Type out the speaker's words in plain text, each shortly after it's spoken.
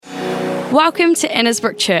Welcome to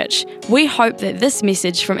Innisbrook Church. We hope that this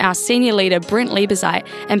message from our senior leader, Brent Liebezeit,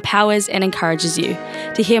 empowers and encourages you.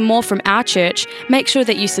 To hear more from our church, make sure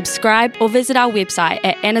that you subscribe or visit our website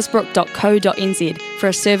at annisbrook.co.nz for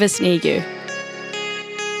a service near you.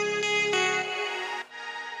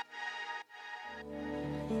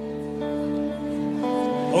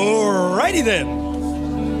 Alrighty then.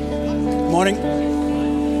 Morning.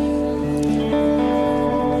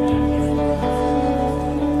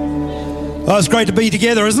 Oh, it's great to be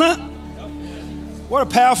together, isn't it? What a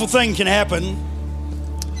powerful thing can happen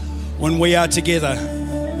when we are together.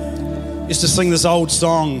 Used to sing this old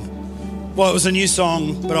song. Well, it was a new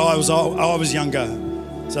song, but I was younger,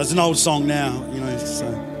 so it's an old song now.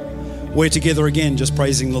 So we're together again, just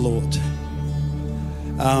praising the Lord.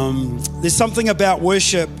 There's something about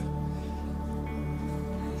worship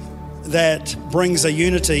that brings a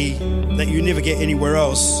unity that you never get anywhere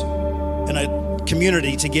else in a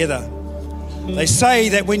community together. They say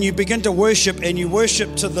that when you begin to worship and you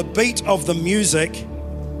worship to the beat of the music,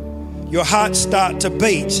 your hearts start to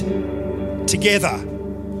beat together.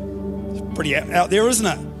 It's pretty out there, isn't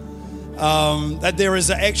it? That there is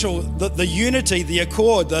the unity, the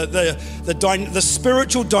accord, the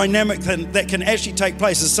spiritual dynamic that can actually take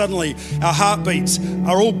place is suddenly our heartbeats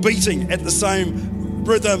are all beating at the same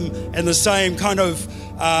rhythm and the same kind of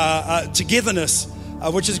togetherness,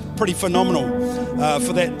 which is pretty phenomenal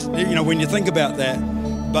for that, when you think about that.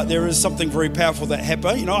 But there is something very powerful that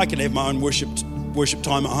happens. I can have my own worship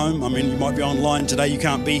time at home. I mean, you might be online today, you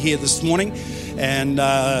can't be here this morning, and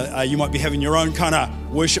you might be having your own kind of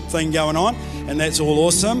worship thing going on, and that's all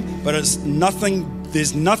awesome, but there's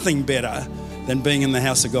nothing better than being in the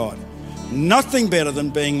house of God. Nothing better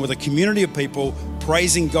than being with a community of people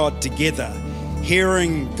praising God together,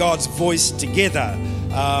 hearing God's voice together,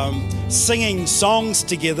 singing songs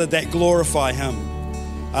together that glorify Him.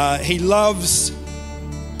 He loves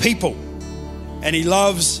people, and He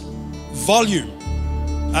loves volume.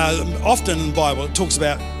 Often in the Bible it talks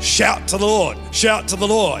about shout to the Lord, shout to the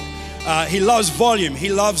Lord. He loves volume, He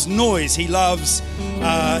loves noise, He loves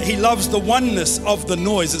the oneness of the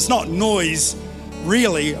noise. It's not noise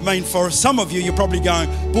really. I mean, for some of you, you're probably going,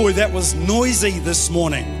 boy, that was noisy this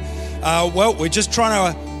morning. Well, we're just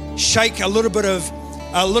trying to shake a little bit of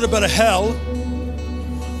hell,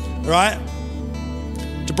 right?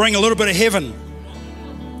 To bring a little bit of heaven.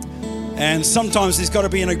 And sometimes there's got to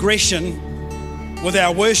be an aggression with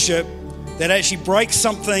our worship that actually breaks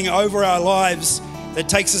something over our lives that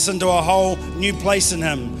takes us into a whole new place in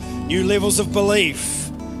Him, new levels of belief,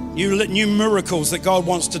 new miracles that God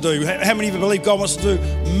wants to do. How many of you believe God wants to do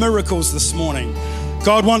miracles this morning?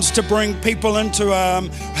 God wants to bring people into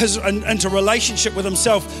relationship with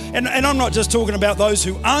Himself. And I'm not just talking about those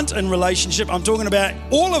who aren't in relationship. I'm talking about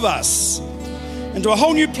all of us into a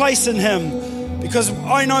whole new place in Him. Because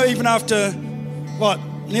I know even after,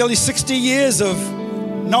 nearly 60 years of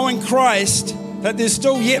knowing Christ, that there's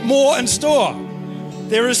still yet more in store.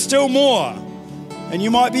 There is still more. And you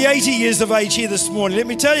might be 80 years of age here this morning. Let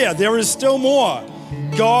me tell you, there is still more.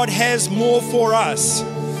 God has more for us.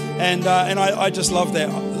 And I just love that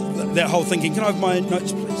whole thinking. Can I have my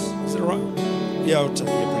notes, please? Is that all right? Yeah, I'll take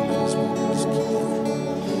it. Bring that as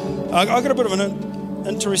well. I got a bit of an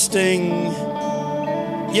interesting...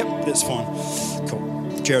 Yep, that's fine. Cool.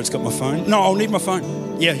 Jared's got my phone. No, I'll need my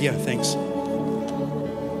phone. Yeah, thanks.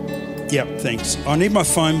 Yeah, thanks. I need my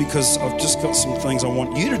phone because I've just got some things I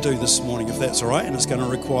want you to do this morning, if that's all right, and it's going to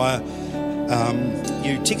require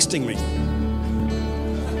you texting me.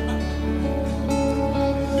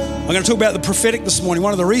 I'm going to talk about the prophetic this morning.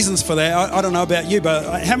 One of the reasons for that, I don't know about you,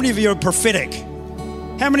 but how many of you are prophetic?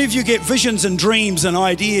 How many of you get visions and dreams and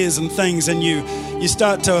ideas and things, and you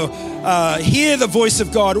start to hear the voice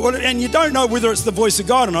of God, and you don't know whether it's the voice of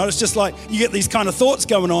God or not. It's just like you get these kind of thoughts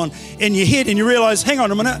going on in your head, and you realize, hang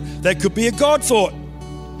on a minute, that could be a God thought.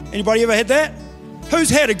 Anybody ever had that? Who's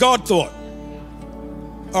had a God thought?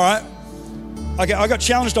 All right. I got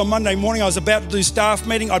challenged on Monday morning. I was about to do staff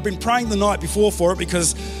meeting. I'd been praying the night before for it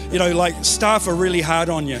because, staff are really hard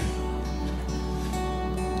on you.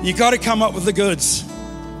 You got to come up with the goods.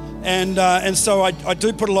 And so I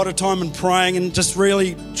do put a lot of time in praying and just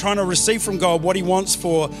really trying to receive from God what He wants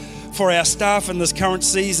for our staff in this current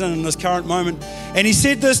season, in this current moment. And He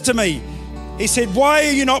said this to me. He said, why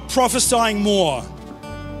are you not prophesying more?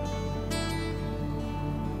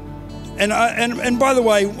 And by the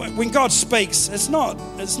way, when God speaks, it's not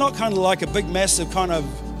kind of like a big, massive kind of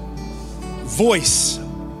voice.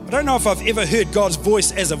 I don't know if I've ever heard God's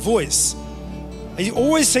voice as a voice. He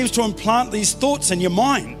always seems to implant these thoughts in your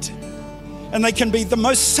mind. And they can be the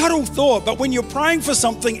most subtle thought, but when you're praying for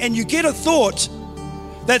something and you get a thought,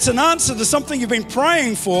 that's an answer to something you've been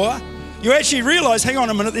praying for, you actually realize, hang on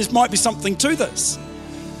a minute, there might be something to this.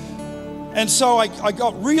 And so I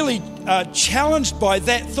got really challenged by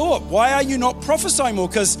that thought. Why are you not prophesying more?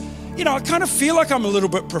 Because, I kind of feel like I'm a little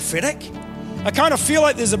bit prophetic. I kind of feel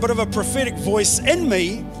like there's a bit of a prophetic voice in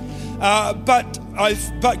me, but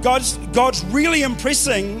God's really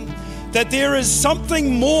impressing that there is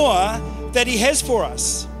something more that He has for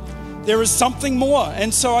us. There is something more.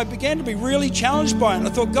 And so I began to be really challenged by it. And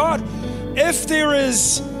I thought, God, if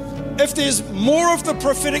there's more of the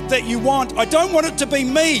prophetic that you want, I don't want it to be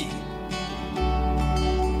me.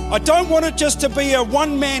 I don't want it just to be a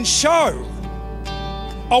one-man show.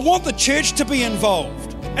 I want the church to be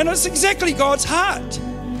involved. And it's exactly God's heart.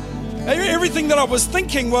 Everything that I was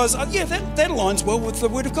thinking was, that aligns well with the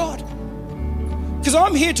Word of God. Because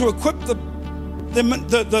I'm here to equip the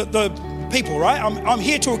people, right? I'm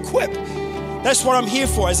here to equip. That's what I'm here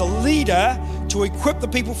for, as a leader, to equip the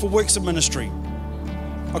people for works of ministry.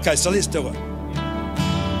 Okay, so let's do it.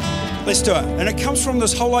 Let's do it. And it comes from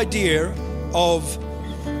this whole idea of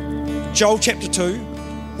Joel chapter 2,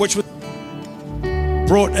 which was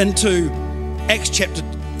brought into Acts chapter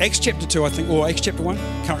 2, I think, or Acts chapter 1.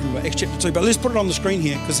 Can't remember, Acts chapter 2. But let's put it on the screen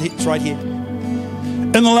here, because it's right here.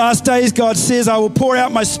 In the last days, God says, I will pour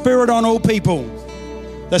out my Spirit on all people.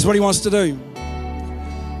 That's what He wants to do.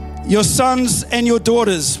 Your sons and your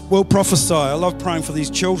daughters will prophesy. I love praying for these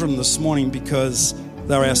children this morning because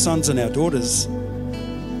they're our sons and our daughters.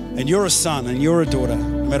 And you're a son and you're a daughter.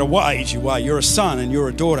 No matter what age you are, you're a son and you're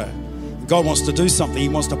a daughter. God wants to do something. He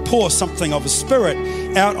wants to pour something of His Spirit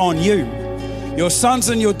out on you. Your sons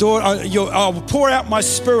and your daughter, I will pour out my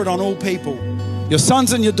Spirit on all people. Your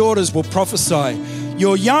sons and your daughters will prophesy.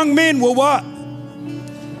 Your young men will what?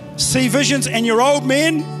 See visions, and your old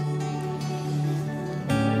men,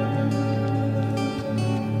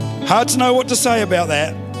 hard to know what to say about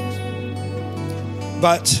that.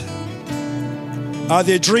 But are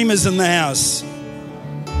there dreamers in the house?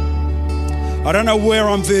 I don't know where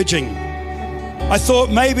I'm verging. I thought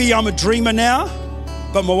maybe I'm a dreamer now,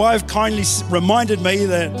 but my wife kindly reminded me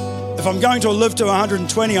that if I'm going to live to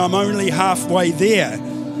 120, I'm only halfway there.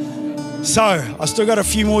 So I still got a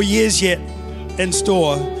few more years yet in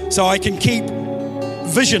store, so I can keep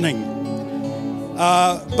visioning.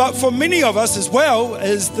 But for many of us as well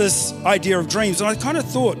is this idea of dreams. And I kind of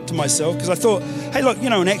thought to myself, because I thought, hey, look,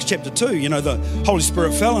 in Acts chapter 2, the Holy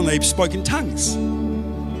Spirit fell and they spoke in tongues.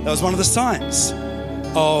 That was one of the signs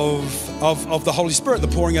of the Holy Spirit, the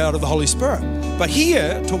pouring out of the Holy Spirit. But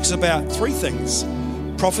here it talks about three things: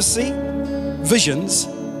 prophecy, visions,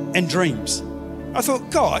 and dreams. I thought,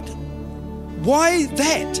 God, why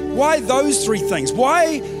that? Why those three things?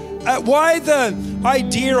 Why the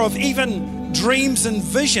idea of even dreams and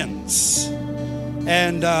visions?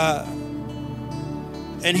 And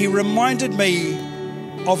He reminded me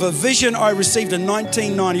of a vision I received in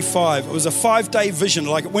 1995. It was a 5-day vision,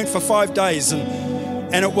 like it went for 5 days,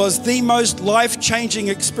 and it was the most life-changing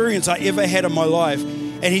experience I ever had in my life.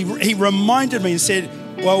 And he reminded me and said,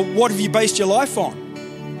 well, what have you based your life on?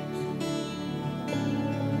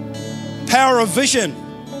 Power of vision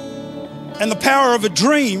and the power of a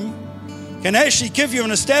dream can actually give you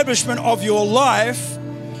an establishment of your life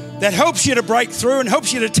that helps you to break through and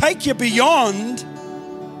helps you to take you beyond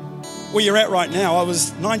where you're at right now. I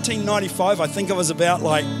was 1995, I think I was about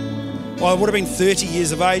I would have been 30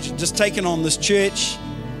 years of age, just taken on this church.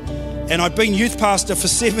 And I'd been youth pastor for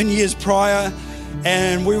 7 years prior,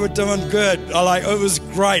 and we were doing good. It was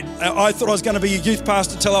great. I thought I was going to be a youth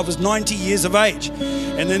pastor till I was 90 years of age.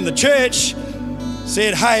 And then the church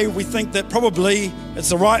said, hey, we think that probably it's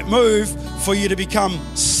the right move for you to become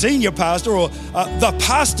senior pastor or the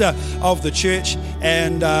pastor of the church.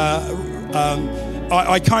 And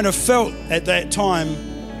I kind of felt at that time,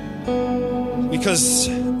 because,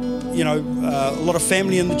 a lot of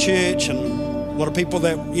family in the church and a lot of people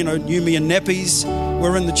that, knew me in nappies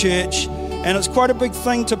were in the church. And it's quite a big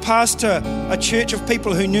thing to pastor a church of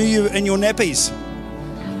people who knew you in your nappies,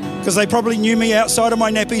 because they probably knew me outside of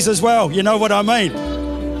my nappies as well. You know what I mean?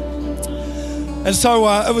 And so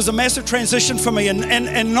it was a massive transition for me,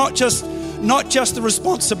 and not just the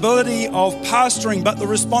responsibility of pastoring, but the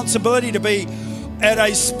responsibility to be at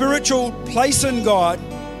a spiritual place in God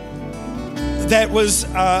that was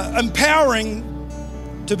empowering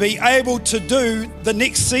to be able to do the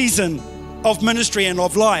next season of ministry and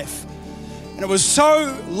of life. And it was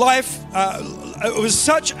so it was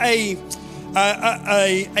such a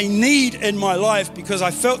a need in my life, because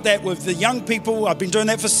I felt that with the young people. I've been doing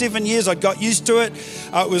that for 7 years. I got used to it.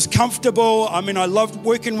 It was comfortable. I mean, I loved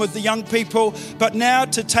working with the young people. But now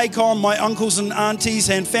to take on my uncles and aunties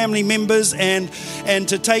and family members, and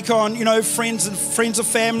to take on, friends of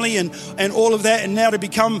family and all of that, and now to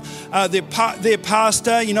become their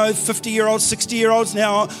pastor, 50-year-olds, 60-year-olds.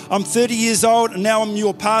 Now I'm 30 years old, and now I'm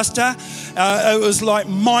your pastor. It was like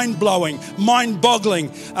mind-blowing,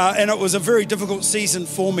 mind-boggling, and it was a very difficult season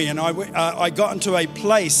for me, and I got into a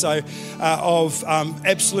place of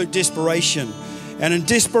absolute desperation. And in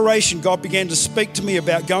desperation, God began to speak to me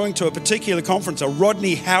about going to a particular conference, a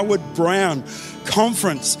Rodney Howard-Browne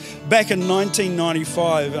conference back in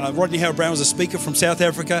 1995. Rodney Howard-Browne was a speaker from South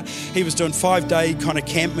Africa. He was doing 5-day kind of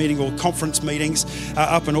camp meeting or conference meetings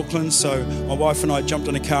up in Auckland. So my wife and I jumped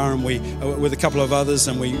in a car, and we, with a couple of others,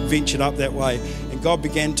 and we ventured up that way. And God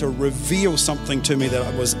began to reveal something to me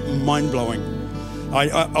that was mind-blowing.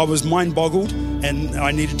 I was mind-boggled, and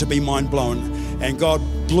I needed to be mind-blown. And God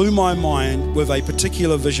blew my mind with a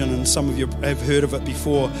particular vision, and some of you have heard of it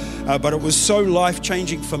before, but it was so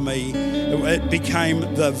life-changing for me. It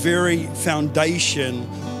became the very foundation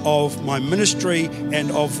of my ministry and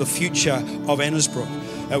of the future of Annesbrook.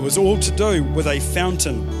 It was all to do with a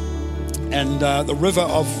fountain, and the river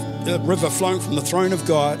flowing from the throne of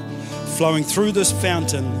God, flowing through this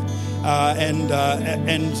fountain,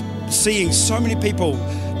 and seeing so many people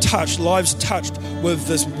lives touched with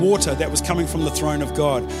this water that was coming from the throne of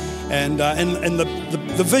God. And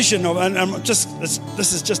the vision of,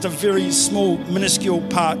 this is just a very small, minuscule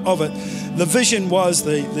part of it. The vision was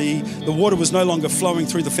the water was no longer flowing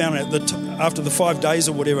through the fountain after the 5 days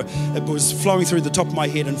or whatever. It was flowing through the top of my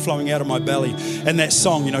head and flowing out of my belly. And that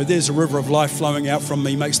song, there's a river of life flowing out from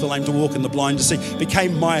me, makes the lame to walk and the blind to see,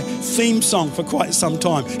 became my theme song for quite some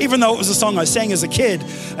time. Even though it was a song I sang as a kid,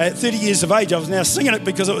 at 30 years of age, I was now singing it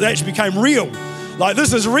because it actually became real. Like,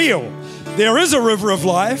 this is real. There is a river of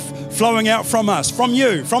life flowing out from us, from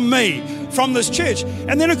you, from me, from this church.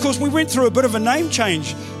 And then, of course, we went through a bit of a name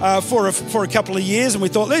change for a couple of years, and we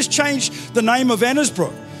thought, let's change the name of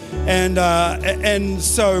Annesbrook. And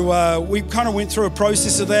so we kind of went through a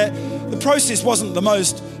process of that. The process wasn't the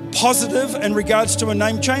most positive in regards to a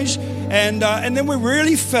name change, and then we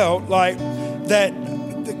really felt like that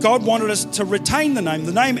God wanted us to retain the name.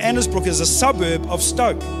 The name Annesbrook is a suburb of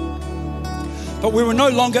Stoke. But we were no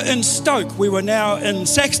longer in Stoke. We were now in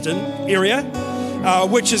Saxton area,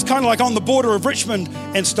 which is kind of like on the border of Richmond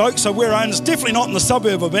and Stoke. So it's definitely not in the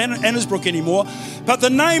suburb of Annesbrook anymore. But the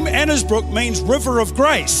name Annesbrook means River of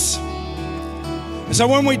Grace. And so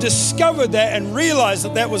when we discovered that and realized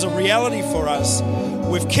that that was a reality for us,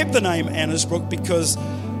 we've kept the name Annesbrook because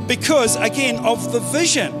again, of the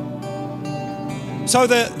vision. So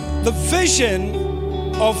the vision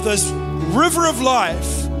of this river of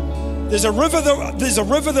life, there's a river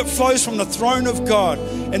that flows from the throne of God,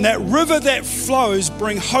 and that river that flows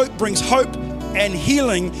brings hope and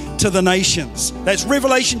healing to the nations. That's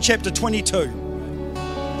Revelation chapter 22.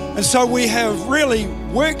 And so we have really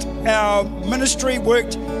worked our ministry,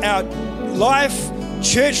 worked our life,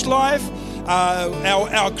 church life,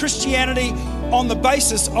 our Christianity on the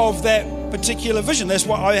basis of that particular vision. That's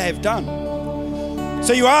what I have done.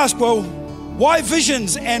 So you ask, well, why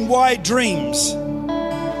visions and why dreams?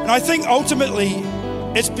 And I think ultimately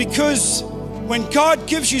it's because when God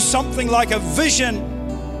gives you something like a vision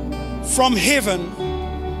from heaven,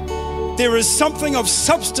 there is something of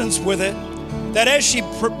substance with it that actually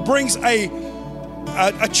brings a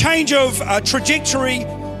change of trajectory,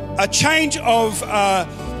 a change of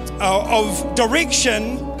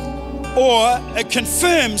direction, or it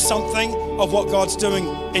confirms something of what God's doing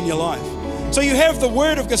in your life. So you have the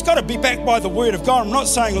Word of God. It's got to be backed by the Word of God. I'm not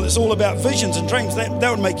saying it's all about visions and dreams.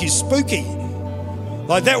 That would make you spooky.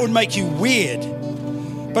 Like, that would make you weird.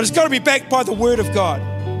 But it's got to be backed by the Word of God.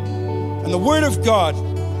 And the Word of God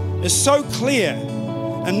is so clear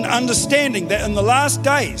and understanding that in the last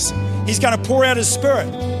days, He's going to pour out His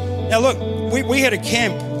Spirit. Now look, we had a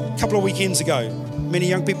camp a couple of weekends ago. Many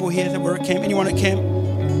young people here that were at camp. Anyone at camp?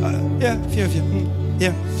 Yeah, a few of you.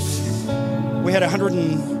 Yeah. We had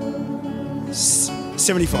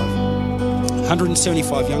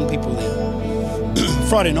 175 young people there.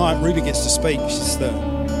 Friday night, Ruby gets to speak. She's the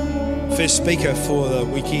first speaker for the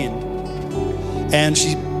weekend. And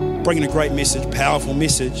she's bringing a great message, powerful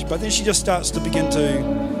message. But then she just starts to begin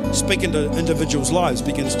to speak into individuals' lives,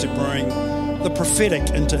 begins to bring the prophetic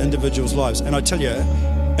into individuals' lives. And I tell you,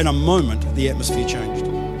 in a moment, the atmosphere changed.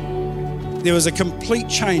 There was a complete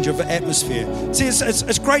change of the atmosphere. See,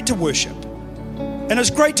 it's great to worship. And it's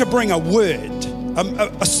great to bring a word,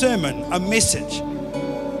 a sermon, a message.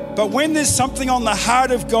 But when there's something on the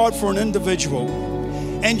heart of God for an individual,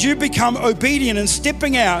 and you become obedient and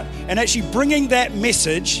stepping out and actually bringing that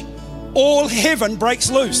message, all heaven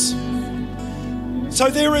breaks loose. So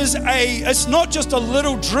it's not just a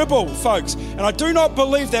little dribble, folks. And I do not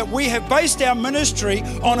believe that we have based our ministry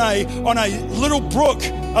on a little brook,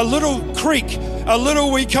 a little creek, a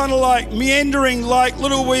little wee kind of like meandering, like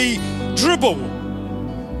little wee dribble.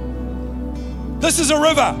 This is a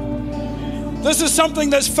river. This is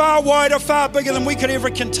something that's far wider, far bigger than we could ever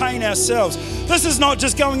contain ourselves. This is not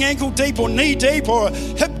just going ankle deep or knee deep or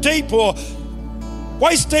hip deep or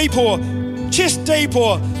waist deep or chest deep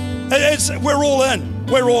or we're all in.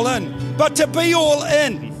 We're all in. But to be all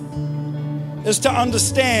in is to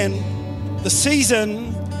understand the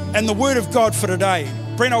season and the word of God for today.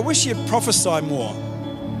 Brent, I wish you'd prophesy more.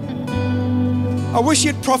 I wish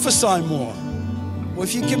you'd prophesy more. Well,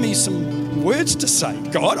 if you give me some words to say,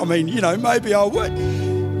 God, I mean, maybe I would.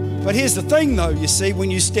 But here's the thing though, you see, when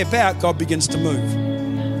you step out, God begins to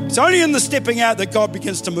move. It's only in the stepping out that God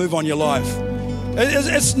begins to move on your life.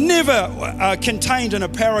 It's never contained in a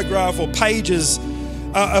paragraph or pages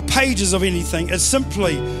of anything. It's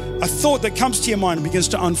simply a thought that comes to your mind and begins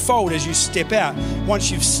to unfold as you step out.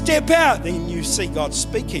 Once you step out, then you see God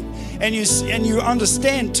speaking. And you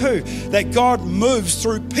understand too that God moves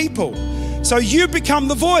through people. So you become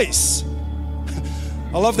the voice.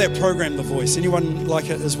 I love that program, The Voice. Anyone like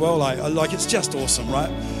it as well? Like it's just awesome,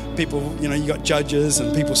 right? People, you got judges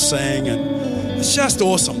and people sing and it's just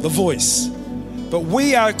awesome, The Voice. But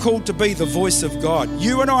we are called to be the voice of God.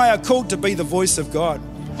 You and I are called to be the voice of God.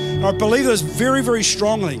 And I believe this very, very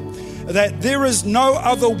strongly, that there is no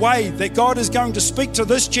other way that God is going to speak to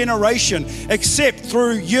this generation except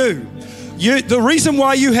through you. The reason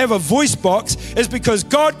why you have a voice box is because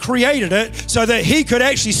God created it so that He could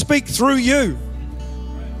actually speak through you.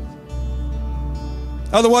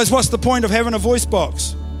 Otherwise, what's the point of having a voice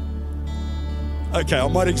box? Okay, I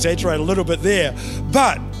might exaggerate a little bit there,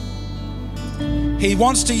 but He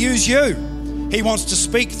wants to use you. He wants to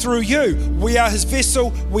speak through you. We are His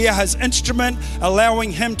vessel. We are His instrument.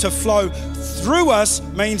 Allowing Him to flow through us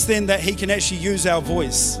means then that He can actually use our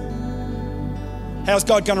voice. How's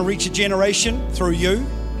God going to reach a generation? Through you.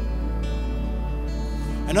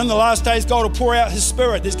 And in the last days, God will pour out His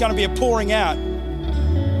Spirit. There's going to be a pouring out.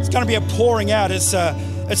 It's going to be a pouring out. It's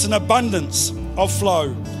an abundance of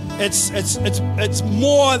flow. It's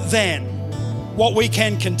more than what we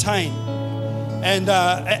can contain. And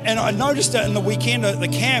I noticed it in the weekend at the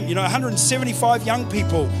camp, 175 young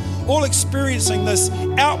people all experiencing this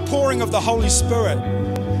outpouring of the Holy Spirit.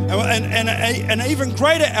 And an even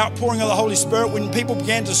greater outpouring of the Holy Spirit when people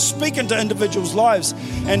began to speak into individuals' lives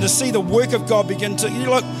and to see the work of God begin to,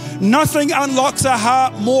 look, nothing unlocks a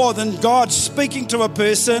heart more than God speaking to a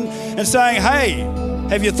person and saying, hey,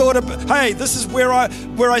 have you thought about, hey, this is where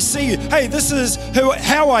I see you. Hey, this is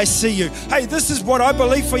how I see you. Hey, this is what I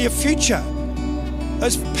believe for your future.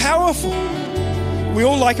 That's powerful. We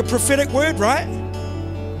all like a prophetic word, right?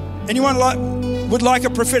 Anyone would like a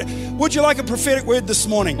prophetic? Would you like a prophetic word this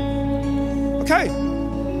morning? Okay,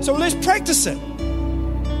 so let's practice it.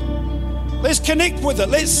 Let's connect with it.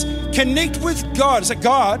 Let's connect with God. Say,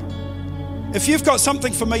 God, if you've got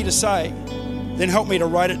something for me to say, then help me to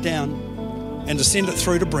write it down and to send it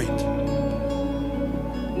through to Brent.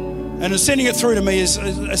 And sending it through to me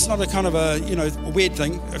it's not a kind of a weird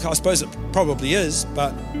thing. I suppose it probably is,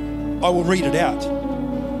 but I will read it out,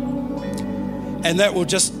 and that will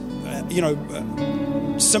just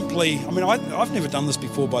simply. I mean, I've never done this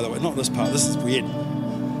before, by the way. Not this part. This is weird.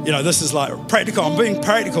 This is like practical. I'm being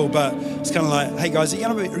practical, but it's kind of like, hey guys,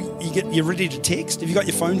 you're ready to text? Have you got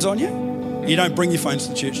your phones on you? You don't bring your phones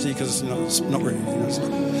to church, do you? Because it's not really.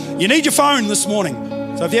 You need your phone this morning.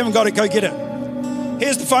 So if you haven't got it, go get it.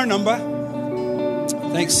 Here's the phone number.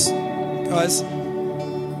 Thanks, guys.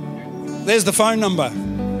 There's the phone number.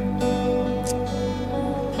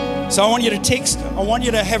 So I want you to text. I want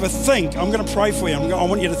you to have a think. I'm going to pray for you. I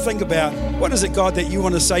want you to think about, what is it, God, that you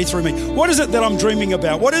want to say through me? What is it that I'm dreaming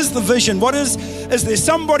about? What is the vision? Is there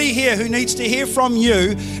somebody here who needs to hear from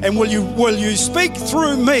you? And will you speak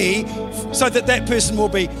through me so that person will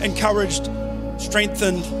be encouraged,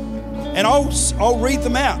 strengthened? And I'll read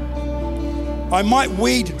them out. I might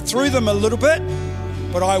weed through them a little bit,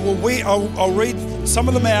 but I'll read some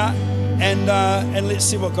of them out, and let's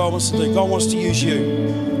see what God wants to do. God wants to use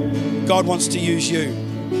you. God wants to use you.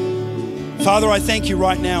 Father, I thank you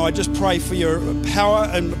right now. I just pray for your power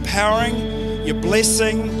and empowering, your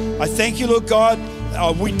blessing. I thank you, Lord God.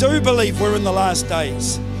 We do believe we're in the last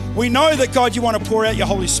days. We know that, God, you want to pour out your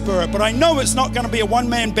Holy Spirit, but I know it's not going to be a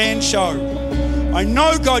one-man band show. I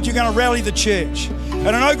know, God, you're going to rally the church.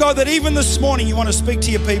 And I know, God, that even this morning you want to speak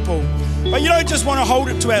to your people. But you don't just want to hold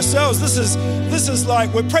it to ourselves. This is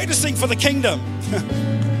like we're practicing for the kingdom.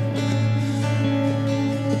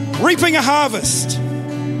 Reaping a harvest.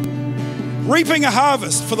 Reaping a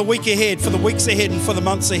harvest for the week ahead, for the weeks ahead, and for the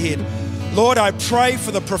months ahead. Lord, I pray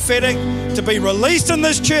for the prophetic to be released in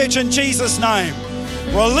this church in Jesus' name.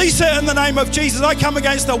 Release it in the name of Jesus. I come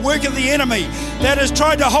against the work of the enemy that has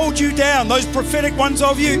tried to hold you down. Those prophetic ones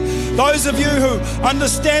of you, those of you who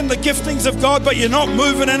understand the giftings of God but you're not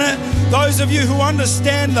moving in it. Those of you who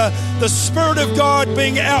understand the Spirit of God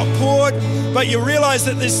being outpoured, but you realize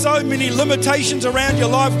that there's so many limitations around your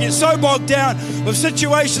life and you're so bogged down with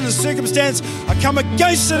situations and circumstance. I come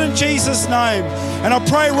against it in Jesus' name. And I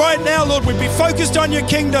pray right now, Lord, we'd be focused on your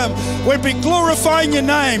kingdom. We'd be glorifying your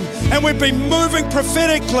name. And we'd be moving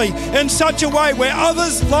prophetically in such a way where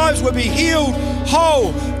others' lives would be healed,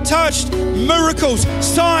 whole, touched, miracles,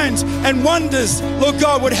 signs, and wonders, Lord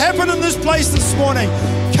God, would happen in this place this morning.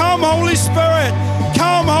 Come, Holy Spirit.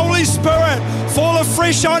 Come, Holy Spirit. Fall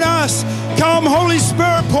afresh on us. Come, Holy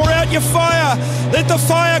Spirit, pour out your fire. Let the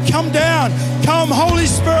fire come down. Come, Holy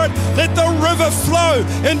Spirit, let the river flow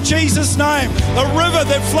in Jesus' name. The river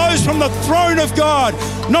that flows from the throne of God,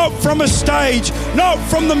 not from a stage, not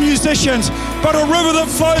from the musicians, but a river that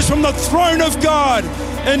flows from the throne of God.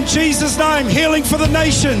 In Jesus' name, healing for the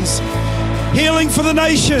nations. Healing for the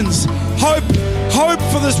nations. Hope, hope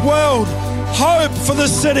for this world. Hope for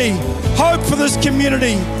this city. Hope for this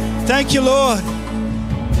community. Thank you, Lord.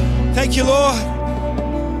 Thank you, Lord.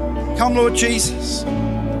 Come, Lord Jesus.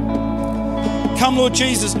 Come, Lord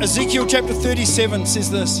Jesus. Ezekiel chapter 37 says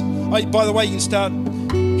this. Oh, by the way, you can start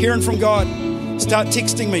hearing from God. Start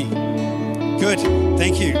texting me. Good.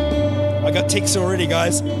 Thank you. I got texts already,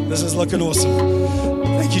 guys. This is looking awesome.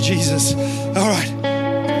 Thank you, Jesus. All right.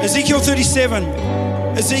 Ezekiel 37.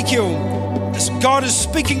 Ezekiel. God is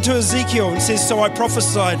speaking to Ezekiel and says, so I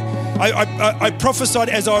prophesied. I prophesied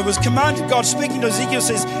as I was commanded. God speaking to Ezekiel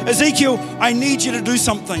says, Ezekiel, I need you to do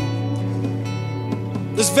something.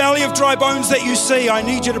 This valley of dry bones that you see, I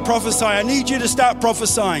need you to prophesy. I need you to start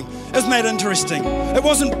prophesying. Isn't that interesting? It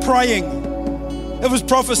wasn't praying. It was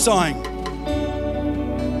prophesying.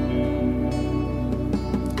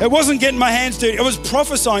 It wasn't getting my hands dirty. It was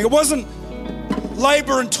prophesying. It wasn't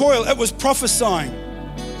labor and toil. It was prophesying.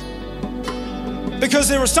 Because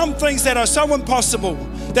there are some things that are so impossible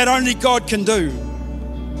that only God can do.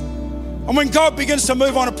 And when God begins to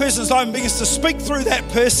move on a person's life and begins to speak through that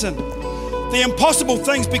person, the impossible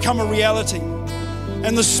things become a reality.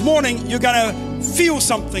 And this morning, you're going to feel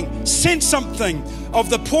something, sense something of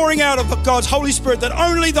the pouring out of God's Holy Spirit, that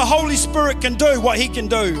only the Holy Spirit can do what He can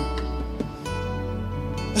do.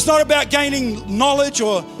 It's not about gaining knowledge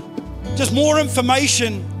or just more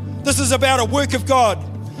information. This is about a work of God.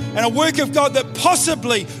 And a work of God that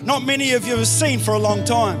possibly not many of you have seen for a long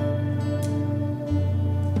time.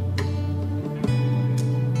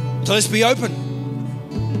 So let's be open.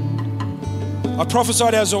 I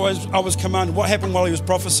prophesied as I was commanded. What happened while he was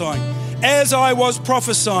prophesying? As I was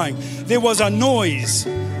prophesying, there was a noise,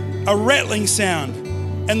 a rattling sound,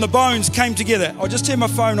 and the bones came together. I'll just turn my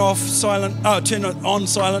phone off silent. Turn it on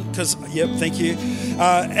silent because, yep, thank you.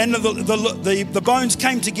 And the bones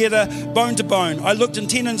came together, bone to bone. I looked and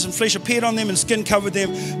tendons and flesh appeared on them and skin covered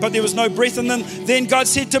them, but there was no breath in them. Then God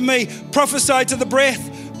said to me, prophesy to the breath,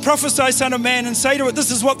 prophesy, son of man, and say to it, this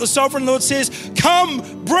is what the sovereign Lord says,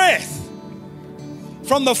 come breath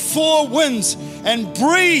from the four winds and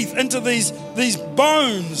breathe into these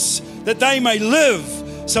bones that they may live.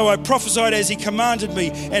 So I prophesied as he commanded me,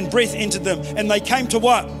 and breath entered them. And they came to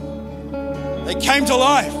what? They came to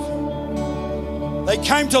life. They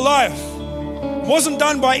came to life. It wasn't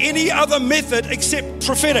done by any other method except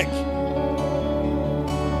prophetic.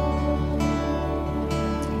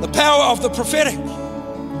 The power of the prophetic,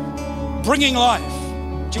 bringing life.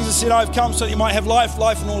 Jesus said, I've come so that you might have life,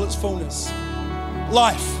 life in all its fullness.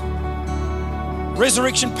 Life.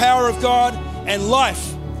 Resurrection power of God and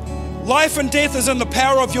life. Life and death is in the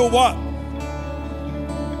power of your what?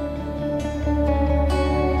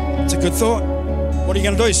 It's a good thought. What are you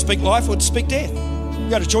going to do? Speak life or speak death? You've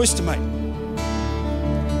got a choice to make.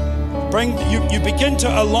 You begin to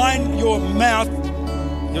align your mouth,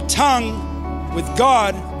 your tongue with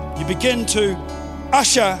God. You begin to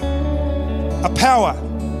usher a power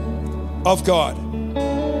of God.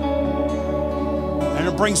 And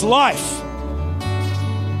it brings life.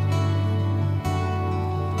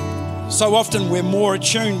 So often we're more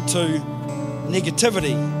attuned to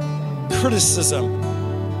negativity, criticism.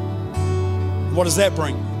 What does that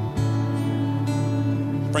bring?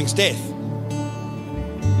 It brings death.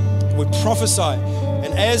 We prophesy, and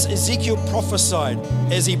And as Ezekiel prophesied,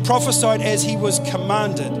 as he prophesied as he was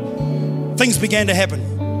commanded, things began to happen.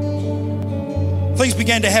 Things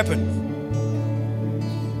began to happen.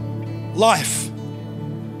 Life.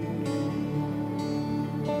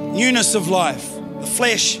 Newness of life. The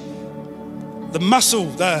flesh, the muscle,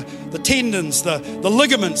 the tendons, the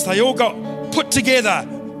ligaments, they all got put together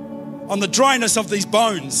on the dryness of these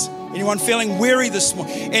bones. Anyone feeling weary this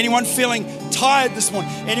morning? Anyone feeling tired this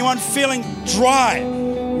morning? Anyone feeling dry,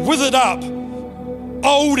 withered up,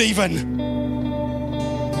 old even?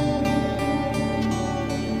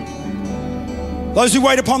 Those who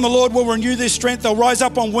wait upon the Lord will renew their strength. They'll rise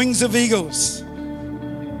up on wings of eagles.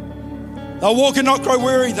 They'll walk and not grow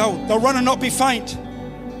weary. They'll run and not be faint.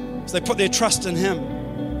 As they put their trust in Him.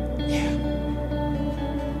 Yeah.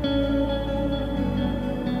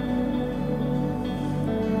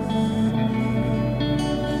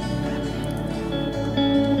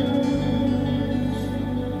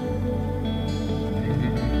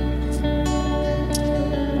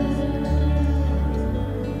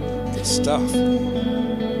 Good stuff.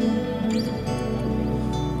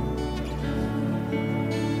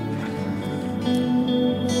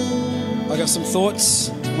 I got some thoughts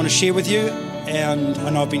I want to share with you, and I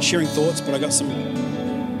know I've been sharing thoughts, but I got some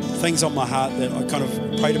things on my heart that I kind of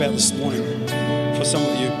prayed about this morning for some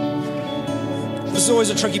of you. This is always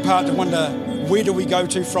a tricky part to wonder, where do we go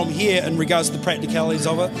to from here in regards to the practicalities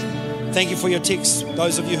of it? Thank you for your texts.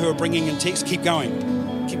 Those of you who are bringing in texts, keep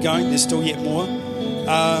going. Keep going. There's still yet more.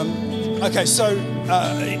 Okay, so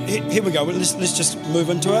here we go. Let's just move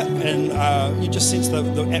into it, and you just sense the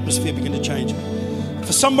atmosphere begin to change.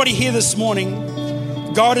 For somebody here this morning,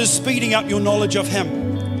 God is speeding up your knowledge of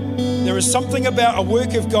Him. There is something about a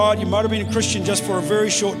work of God. You might have been a Christian just for a very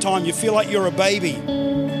short time. You feel like you're a baby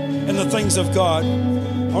in the things of God.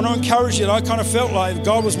 I want to encourage you that I kind of felt like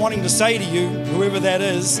God was wanting to say to you, whoever that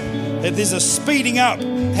is, that there's a speeding up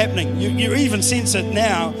happening. You even sense it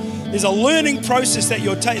now. There's a learning process that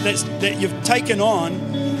you've taken on,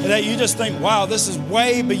 and that you just think, wow, this is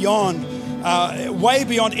way beyond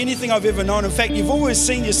anything I've ever known. In fact, you've always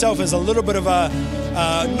seen yourself as a little bit of a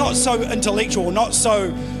not so intellectual, not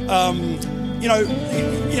so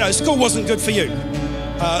school wasn't good for you,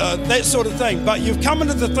 that sort of thing. But you've come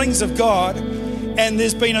into the things of God, and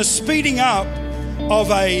there's been a speeding up of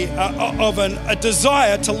a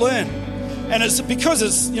desire to learn. And it's because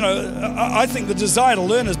I think the desire to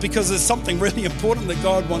learn is because there's something really important that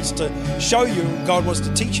God wants to show you, God wants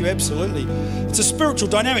to teach you, absolutely. It's a spiritual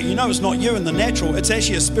dynamic. You know, it's not you in the natural. It's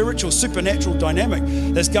actually a spiritual, supernatural dynamic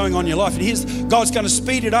that's going on in your life. And God's going to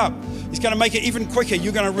speed it up. He's going to make it even quicker.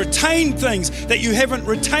 You're going to retain things that you haven't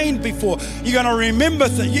retained before. You're going to remember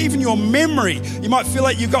things, even your memory. You might feel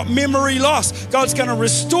like you've got memory loss. God's going to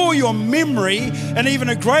restore your memory in even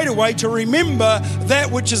a greater way to remember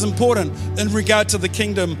that which is important in regard to the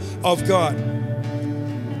kingdom of God.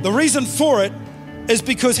 The reason for it is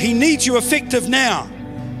because He needs you effective now.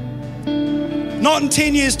 Not in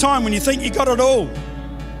 10 years' time when you think you got it all.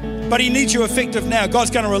 But He needs you effective now. God's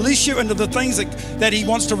going to release you into the things that He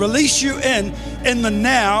wants to release you in the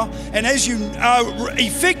now. And as you are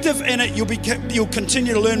effective in it, you'll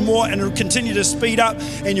continue to learn more, and it'll continue to speed up.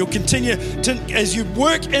 And you'll continue to, as you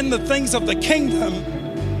work in the things of the kingdom,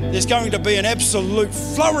 there's going to be an absolute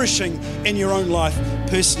flourishing in your own life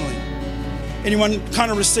personally. Anyone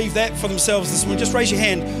kind of receive that for themselves this morning? Just raise your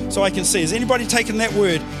hand so I can see. Has anybody taken that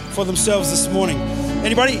word for themselves this morning?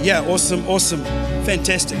 Anybody? Yeah, awesome.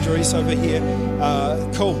 Fantastic. Joyce over here.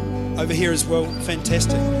 Cool. Over here as well.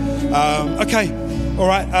 Fantastic. Okay. All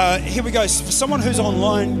right. Here we go. For someone who's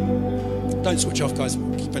online, don't switch off, guys.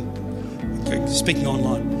 Keep speaking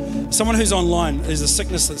online. Someone who's online, there's a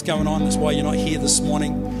sickness that's going on. That's why you're not here this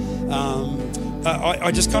morning.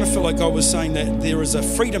 I just kind of feel like God was saying that there is a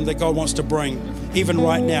freedom that God wants to bring, even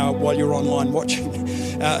right now while you're online watching.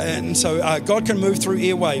 And so God can move through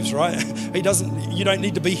airwaves, right? You don't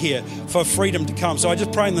need to be here for freedom to come. So I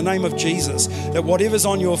just pray in the name of Jesus that whatever's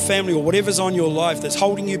on your family or whatever's on your life that's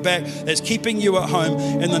holding you back, that's keeping you at home,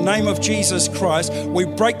 in the name of Jesus Christ, we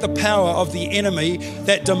break the power of the enemy,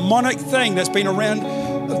 that demonic thing that's been around,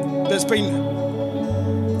 that's been...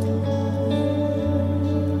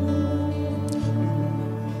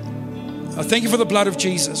 I thank you for the blood of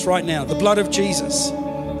Jesus right now, the blood of Jesus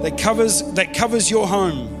that covers your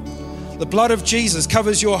home. The blood of Jesus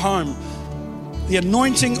covers your home. The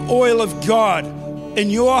anointing oil of God in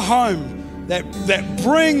your home that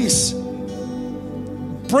brings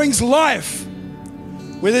life.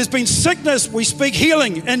 Where there's been sickness, we speak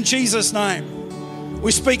healing in Jesus' name.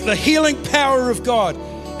 We speak the healing power of God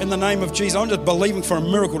in the name of Jesus. I'm just believing for a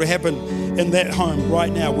miracle to happen in that home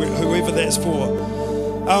right now, whoever that's for.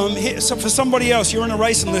 So for somebody else, you're in a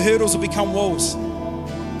race and the hurdles will become walls.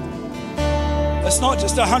 It's not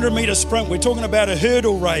just a 100-meter sprint. We're talking about a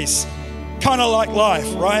hurdle race, kind of like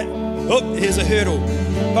life, right? Oh, here's a hurdle.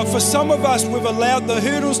 But for some of us, we've allowed the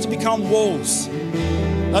hurdles to become walls.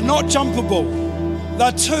 They're not jumpable.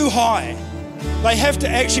 They're too high. They have to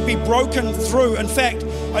actually be broken through. In fact,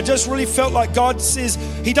 I just really felt like God says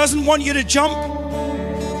He doesn't want you to jump.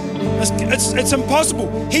 It's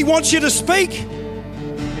impossible. He wants you to speak.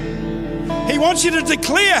 He wants you to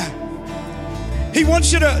declare. He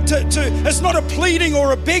wants you to it's not a pleading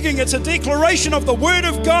or a begging, it's a declaration of the Word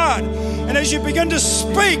of God. And as you begin to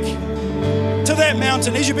speak to that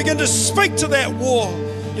mountain, as you begin to speak to that wall,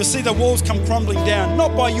 you'll see the walls come crumbling down.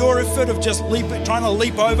 Not by your effort of just trying to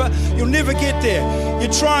leap over. You'll never get there.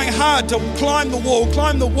 You're trying hard to climb the wall,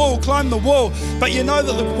 climb the wall, climb the wall. But you know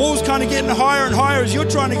that the wall's kind of getting higher and higher as you're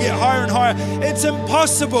trying to get higher and higher. It's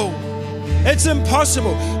impossible. It's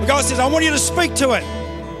impossible. But God says, I want you to speak to it.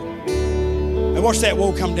 And watch that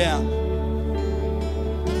wall come down.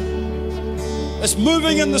 It's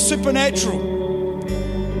moving in the supernatural.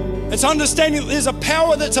 It's understanding that there's a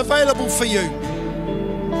power that's available for you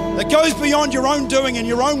that goes beyond your own doing and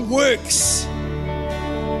your own works.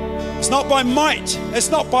 It's not by might, it's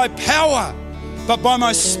not by power, but by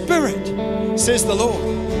my Spirit, says the Lord.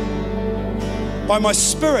 By my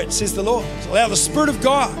Spirit, says the Lord. So allow the Spirit of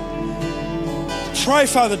God. Pray,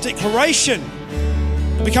 Father, declaration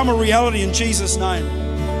to become a reality in Jesus' name.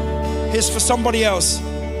 Here's for somebody else.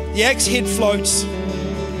 The axe head floats.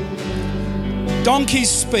 Donkeys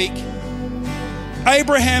speak.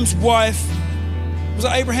 Abraham's wife, was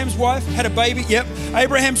it Abraham's wife? Had a baby? Yep.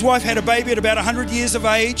 Abraham's wife had a baby at about 100 years of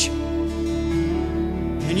age.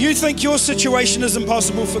 And you think your situation is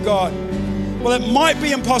impossible for God. Well, it might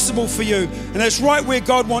be impossible for you. And that's right where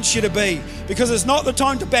God wants you to be. Because it's not the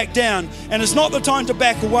time to back down. And it's not the time to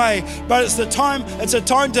back away. But it's a time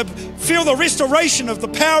to feel the restoration of the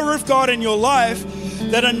power of God in your life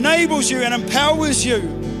that enables you and empowers you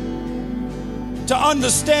to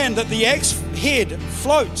understand that the axe head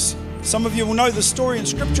floats. Some of you will know the story in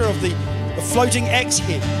Scripture of the floating axe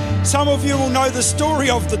head. Some of you will know the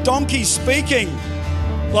story of the donkey speaking.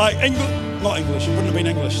 Like, not English, it wouldn't have been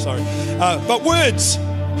English, sorry. But words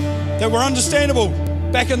that were understandable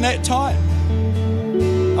back in that time.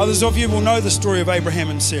 Others of you will know the story of Abraham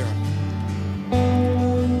and Sarah.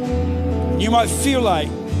 You might feel like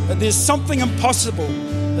that there's something impossible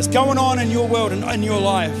that's going on in your world and in your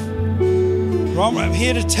life. I'm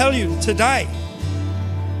here to tell you today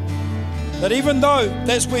that even though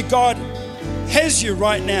that's where God has you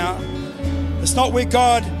right now, it's not where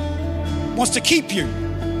God wants to keep you.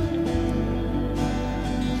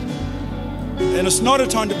 And it's not a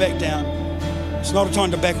time to back down. It's not a time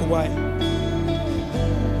to back away.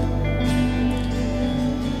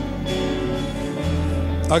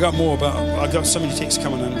 I got more, but I got so many texts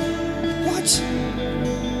coming in. What?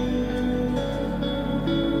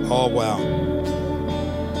 Oh, wow.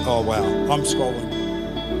 Oh, wow. I'm scrolling.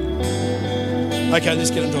 Okay,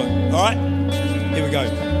 let's get into it. All right? Here we go.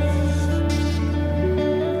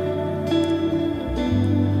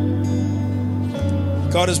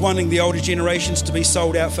 God is wanting the older generations to be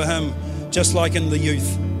sold out for Him, just like in the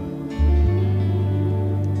youth.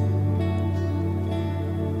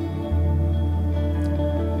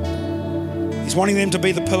 He's wanting them to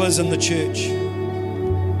be the pillars in the church.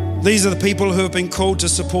 These are the people who have been called to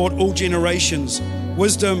support all generations.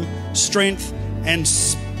 Wisdom, strength, and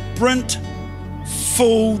sprint-filled.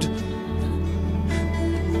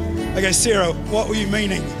 Okay, Sarah, what were you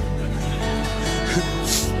meaning?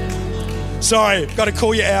 Sorry, got to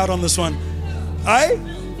call you out on this one. Eh?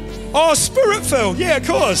 Oh, spirit-filled. Yeah, of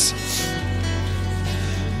course.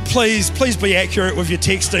 Please be accurate with your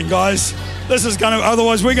texting, guys. This is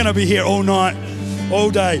otherwise we're going to be here all night, all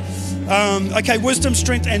day. Okay, wisdom,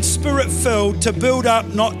 strength, and spirit-filled to build up,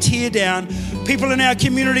 not tear down. People in our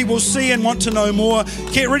community will see and want to know more.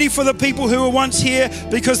 Get ready for the people who were once here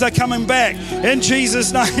because they're coming back. In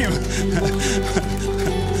Jesus' name.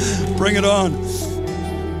 Bring it on.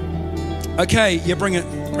 Okay, yeah, bring it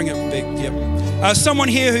back. Yep. Someone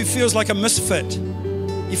here who feels like a misfit.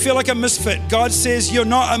 You feel like a misfit. God says you're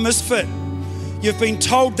not a misfit. You've been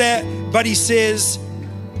told that, but He says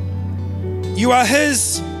you are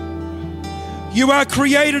His. You are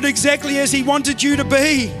created exactly as He wanted you to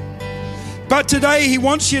be. But today He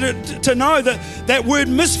wants you to know that word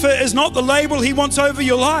misfit is not the label He wants over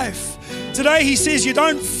your life. Today He says you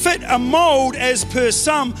don't fit a mold as per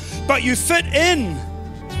some, but you fit in.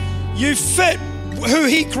 You fit who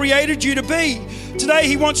He created you to be. Today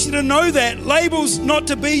He wants you to know that labels not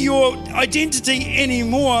to be your identity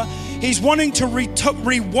anymore. He's wanting to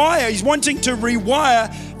rewire. He's wanting to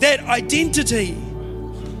rewire that identity.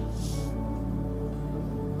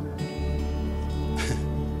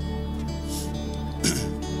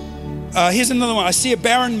 Here's another one. I see a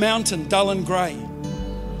barren mountain, dull and grey.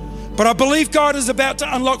 But I believe God is about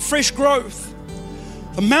to unlock fresh growth.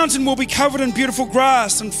 The mountain will be covered in beautiful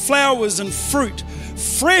grass and flowers and fruit.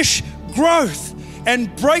 Fresh growth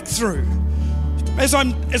and breakthrough. As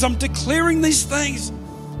I'm declaring these things,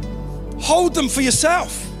 hold them for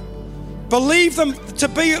yourself. Believe them to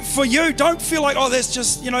be for you. Don't feel like, oh, that's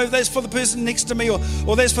just, that's for the person next to me or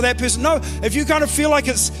that's for that person. No, if you kind of feel like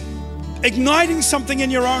it's igniting something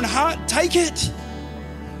in your own heart, take it.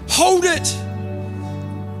 Hold it.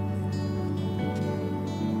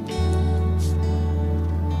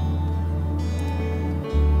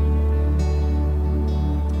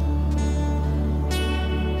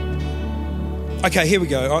 Okay, here we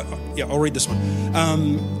go. I'll read this one.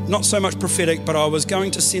 Not so much prophetic, but I was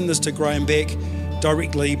going to send this to Graham Beck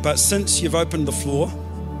directly, but since you've opened the floor,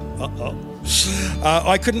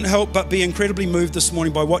 I couldn't help but be incredibly moved this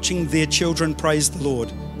morning by watching their children praise the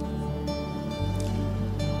Lord.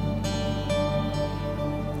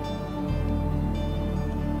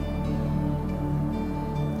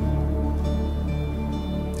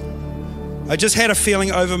 I just had a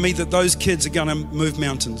feeling over me that those kids are going to move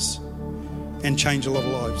mountains and change a lot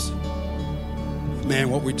of lives.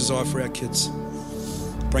 Man, what we desire for our kids.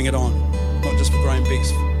 Bring it on. Not just for Graham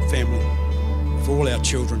Beck's family, for all our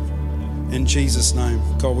children. In Jesus' name,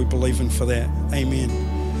 God, we believe in for that. Amen.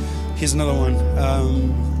 Here's another one.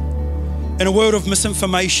 In a world of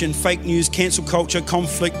misinformation, fake news, cancel culture,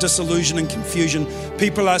 conflict, disillusion, and confusion,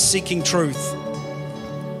 people are seeking truth.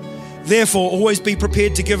 Therefore, always be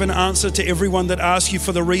prepared to give an answer to everyone that asks you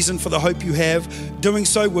for the reason for the hope you have, doing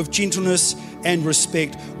so with gentleness and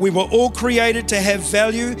respect. We were all created to have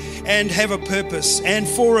value and have a purpose, and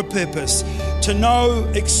for a purpose, to know,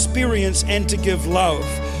 experience, and to give love.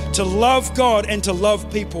 To love God and to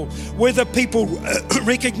love people. Whether people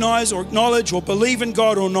recognize or acknowledge or believe in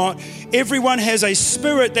God or not, everyone has a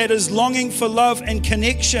spirit that is longing for love and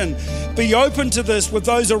connection. Be open to this with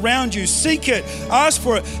those around you. Seek it, ask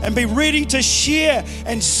for it, and be ready to share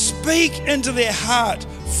and speak into their heart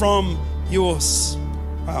from yours.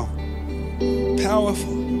 Wow.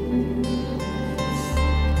 Powerful.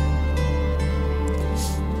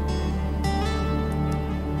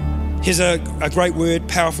 Here's a great word,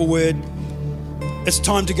 powerful word. It's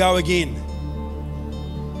time to go again.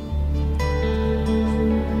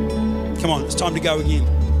 Come on, it's time to go again.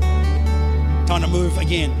 Time to move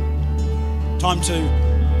again. Time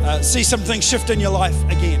to see something shift in your life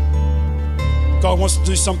again. God wants to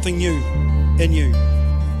do something new in you.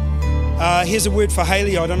 Here's a word for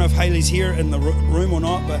Haley. I don't know if Haley's here in the room or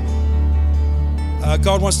not, but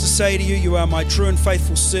God wants to say to you, you are my true and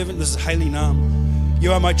faithful servant. This is Haley Nam.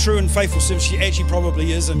 You are my true and faithful servant. She actually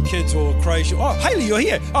probably is in kids or Croatia. Oh, Haley, you're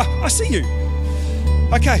here. Oh, I see you.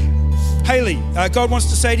 Okay. Haley, God wants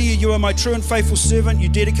to say to you, you are my true and faithful servant. You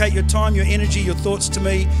dedicate your time, your energy, your thoughts to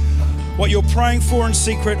me. What you're praying for in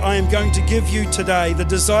secret, I am going to give you today. The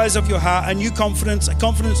desires of your heart, a new confidence, a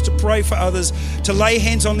confidence to pray for others, to lay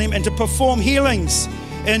hands on them and to perform healings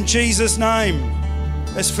in Jesus' name.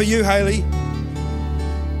 That's for you, Haley.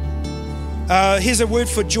 Here's a word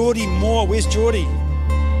for Geordie Moore. Where's Geordie?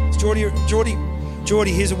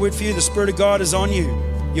 Geordie, here's a word for you. The Spirit of God is on you.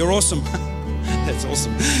 You're awesome. That's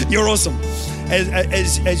awesome. You're awesome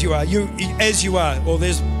as you are. As you are. Well,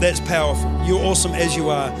 that's powerful. You're awesome as you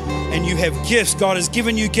are. And you have gifts. God has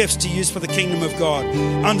given you gifts to use for the kingdom of God.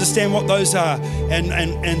 Understand what those are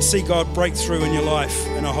and see God break through in your life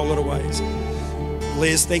in a whole lot of ways.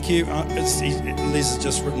 Les, thank you. Les has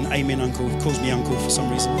just written amen, uncle. He calls me uncle for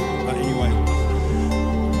some reason. But anyway.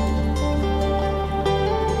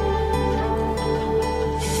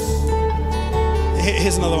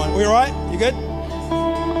 Here's another one. We all right? You good?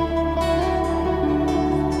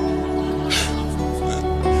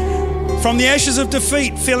 From the ashes of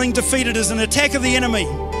defeat, feeling defeated is an attack of the enemy.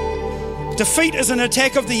 Defeat is an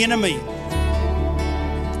attack of the enemy.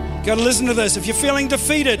 You've got to listen to this. If you're feeling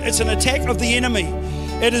defeated, it's an attack of the enemy.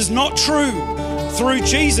 It is not true. Through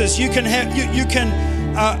Jesus, you can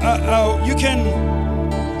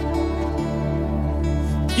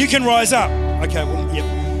rise up. Okay, well, yep.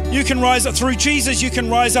 You can rise up. Through Jesus, you can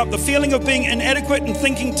rise up. The feeling of being inadequate and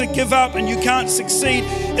thinking to give up and you can't succeed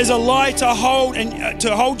is a lie to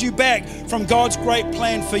hold you back from God's great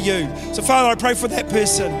plan for you. So, Father, I pray for that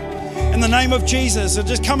person. In the name of Jesus, I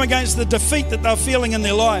just come against the defeat that they're feeling in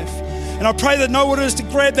their life. And I pray that know what it is to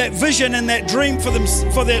grab that vision and that dream for them,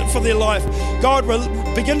 for their life. God, will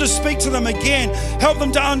begin to speak to them again. Help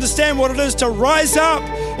them to understand what it is to rise up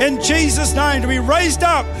in Jesus' name, to be raised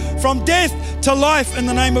up from death to life in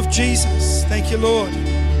the name of Jesus. Thank you, Lord.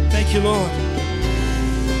 Thank you, Lord.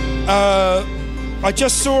 I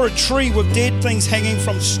just saw a tree with dead things hanging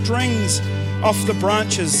from strings off the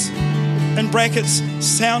branches. In brackets,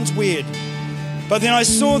 sounds weird. But then I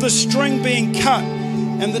saw the string being cut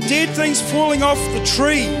and the dead things falling off the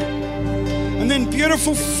tree. And then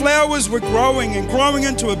beautiful flowers were growing and growing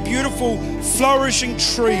into a beautiful, flourishing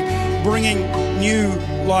tree, bringing new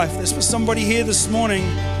life. There's for somebody here this morning,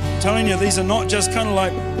 I'm telling you, these are not just kind of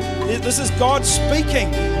like, this is God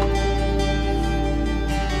speaking.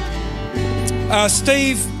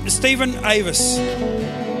 Stephen Avis.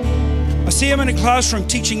 I see him in a classroom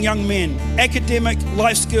teaching young men, academic,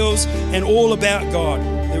 life skills, and all about God.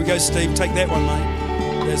 There we go, Steve. Take that one, mate.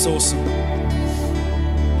 That's awesome.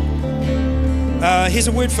 Here's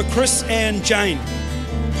a word for Chris and Jane.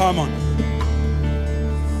 Come on.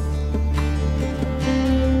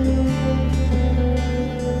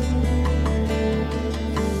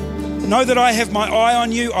 Know that I have my eye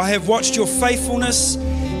on you. I have watched your faithfulness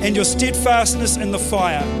and your steadfastness in the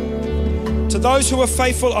fire. To those who are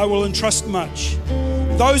faithful, I will entrust much.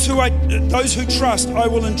 Those who trust, I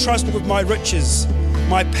will entrust with my riches,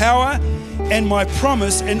 my power, and my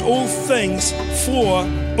promise in all things for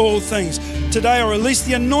all things. Today, I release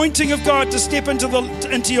the anointing of God to step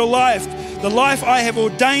into your life, the life I have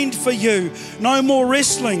ordained for you. No more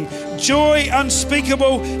wrestling. Joy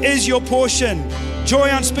unspeakable is your portion. Joy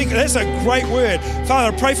unspeakable. That's a great word.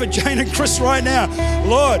 Father, I pray for Jane and Chris right now.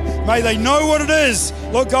 Lord, may they know what it is,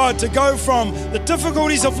 Lord God, to go from the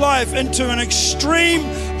difficulties of life into an extreme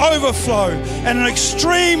overflow and an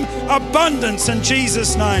extreme abundance in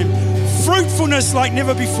Jesus' name. Fruitfulness like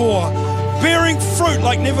never before. Bearing fruit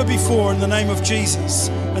like never before in the name of Jesus.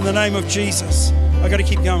 In the name of Jesus. I got to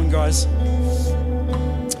keep going, guys.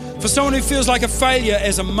 For someone who feels like a failure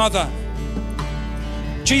as a mother,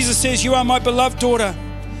 Jesus says, you are my beloved daughter.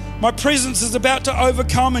 My presence is about to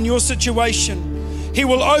overcome in your situation. He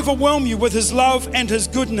will overwhelm you with his love and his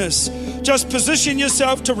goodness. Just position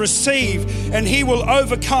yourself to receive and he will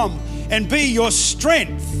overcome and be your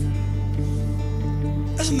strength.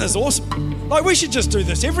 Isn't this awesome? Like, we should just do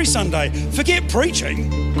this every Sunday. Forget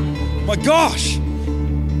preaching. My gosh.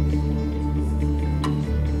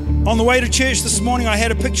 On the way to church this morning, I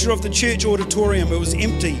had a picture of the church auditorium. It was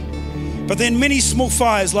empty. But then many small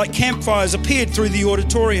fires, like campfires, appeared through the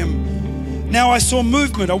auditorium. Now I saw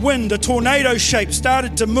movement, a wind, a tornado shape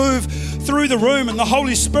started to move through the room, and the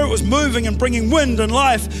Holy Spirit was moving and bringing wind and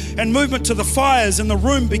life and movement to the fires, and the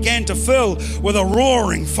room began to fill with a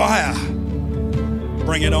roaring fire.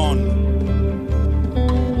 Bring it on.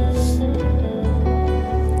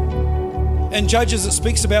 In Judges, it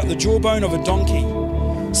speaks about the jawbone of a donkey.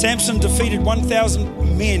 Samson defeated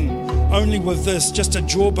 1,000 men only with this, just a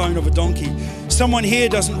jawbone of a donkey. Someone here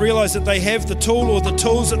doesn't realize that they have the tool or the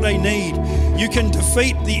tools that they need. You can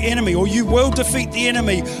defeat the enemy, or you will defeat the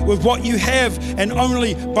enemy with what you have, and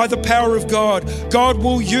only by the power of God. God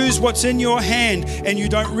will use what's in your hand, and you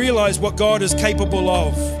don't realize what God is capable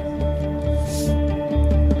of.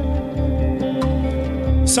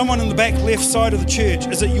 Someone in the back left side of the church.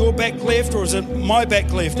 Is it your back left or is it my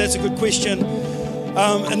back left? That's a good question.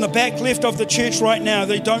 In the back left of the church right now,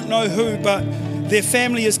 they don't know who, but their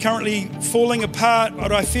family is currently falling apart,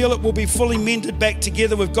 but I feel it will be fully mended back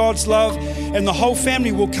together with God's love, and the whole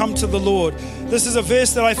family will come to the Lord. This is a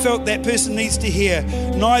verse that I felt that person needs to hear.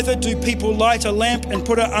 Neither do people light a lamp and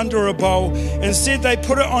put it under a bowl. Instead, they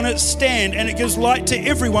put it on its stand, and it gives light to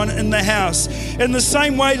everyone in the house. In the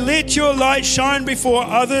same way, let your light shine before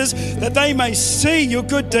others, that they may see your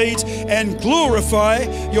good deeds and glorify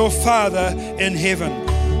your Father in heaven.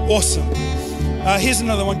 Awesome. Here's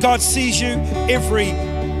another one. God sees you, every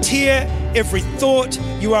tear, every thought.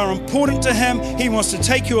 You are important to him. He wants to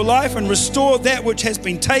take your life and restore that which has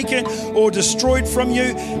been taken or destroyed from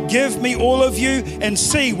you. Give me all of you and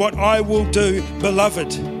see what I will do,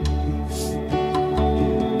 beloved.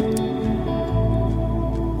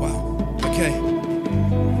 Wow. Okay.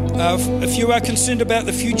 If you are concerned about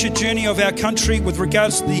the future journey of our country with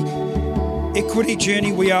regards to the equity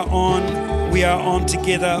journey we are on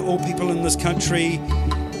together, all people in this country.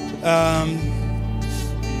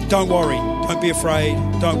 Don't worry. Don't be afraid.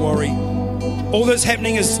 Don't worry. All that's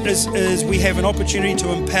happening is we have an opportunity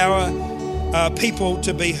to empower people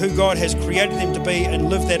to be who God has created them to be and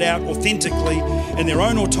live that out authentically in their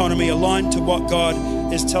own autonomy, aligned to what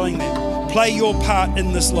God is telling them. Play your part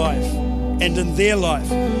in this life. and in their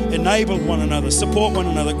life. Enable one another, support one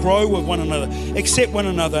another, grow with one another, accept one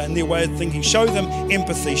another in their way of thinking. Show them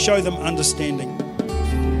empathy, show them understanding.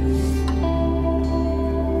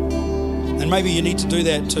 And maybe you need to do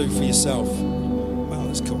that too for yourself. Wow,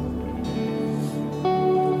 that's cool.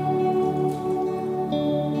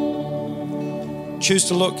 Choose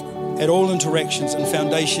to look at all interactions and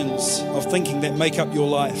foundations of thinking that make up your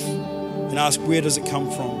life and ask, where does it come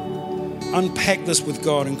from? Unpack this with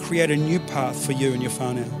God and create a new path for you and your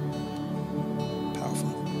whānau.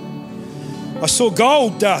 Powerful. I saw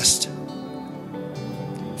gold dust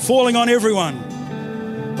falling on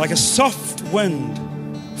everyone like a soft wind,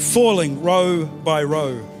 falling row by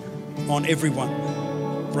row on everyone.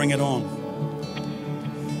 Bring it on.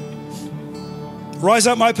 Rise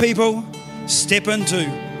up, my people. Step into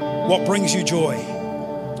what brings you joy.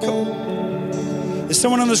 Cool. There's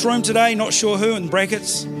someone in this room today, not sure who, in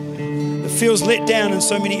brackets, that feels let down in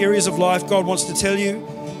so many areas of life. God wants to tell you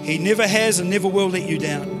He never has and never will let you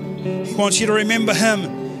down. He wants you to remember Him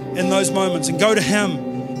in those moments and go to Him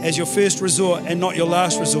as your first resort and not your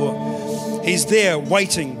last resort. He's there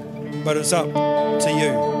waiting, but it's up to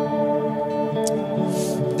you.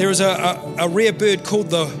 There is a rare bird called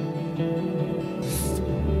the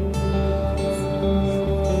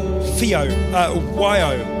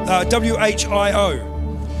WHIO,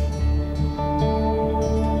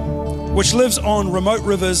 which lives on remote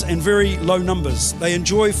rivers and very low numbers. They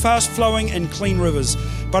enjoy fast-flowing and clean rivers.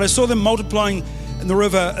 But I saw them multiplying in the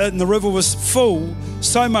river, and the river was full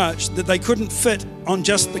so much that they couldn't fit on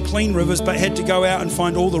just the clean rivers, but had to go out and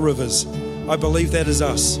find all the rivers. I believe that is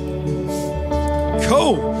us.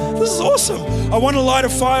 Cool. This is awesome. I want to light a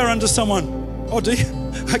fire under someone. Oh, do you?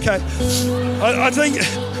 Okay.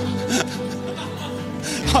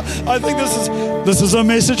 I think this is a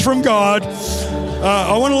message from God.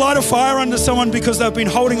 I want to light a fire under someone because they've been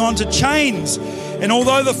holding on to chains. And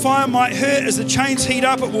although the fire might hurt, as the chains heat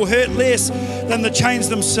up, it will hurt less than the chains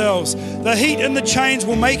themselves. The heat in the chains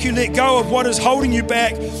will make you let go of what is holding you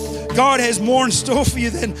back. God has more in store for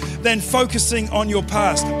you than focusing on your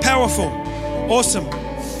past. Powerful. Awesome.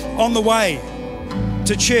 On the way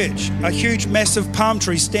to church, a huge, massive palm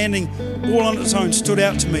tree standing all on its own stood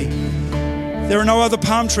out to me. There are no other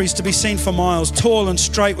palm trees to be seen for miles, tall and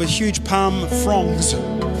straight with huge palm fronds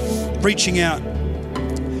reaching out.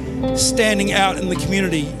 Stand out in the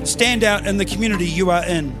community you are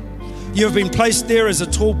in. You have been placed there as a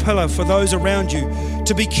tall pillar for those around you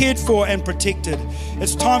to be cared for and protected.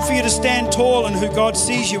 It's time for you to stand tall in who God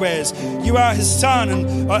sees you as. You are His son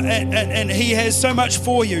and He has so much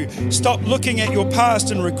for you. Stop looking at your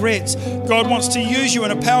past and regrets. God wants to use you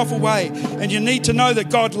in a powerful way, and you need to know that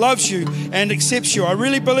God loves you and accepts you. I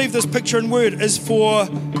really believe this picture and word is for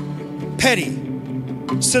Patty,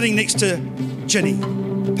 sitting next to Ginny.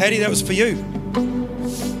 Patty, that was for you.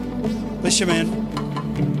 Bless you, man.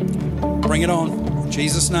 Bring it on. In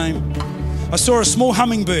Jesus' name. I saw a small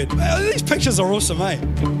hummingbird. These pictures are awesome, eh?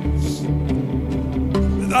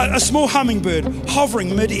 A small hummingbird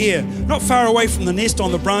hovering mid-air, not far away from the nest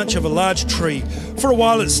on the branch of a large tree. For a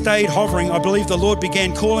while it stayed hovering. I believe the Lord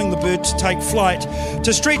began calling the bird to take flight,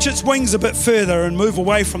 to stretch its wings a bit further and move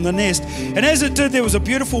away from the nest. And as it did, there was a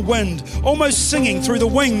beautiful wind, almost singing through the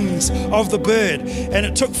wings of the bird. And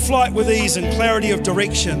it took flight with ease and clarity of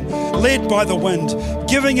direction, led by the wind,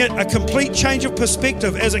 giving it a complete change of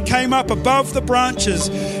perspective as it came up above the branches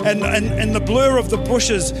and the blur of the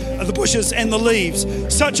bushes and the leaves.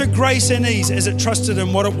 Such a grace and ease as it trusted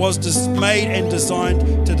in what it was made and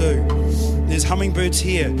designed to do. There's hummingbirds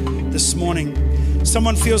here this morning.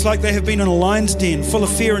 Someone feels like they have been in a lion's den, full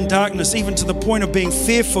of fear and darkness, even to the point of being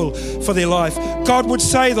fearful for their life. God would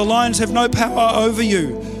say the lions have no power over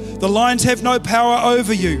you. The lions have no power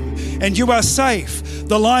over you, and you are safe.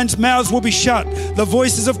 The lions' mouths will be shut. The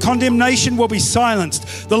voices of condemnation will be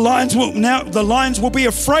silenced. The lions will be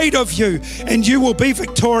afraid of you, and you will be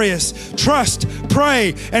victorious. Trust,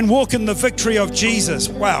 pray, and walk in the victory of Jesus.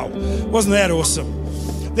 Wow, wasn't that awesome?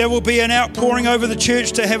 There will be an outpouring over the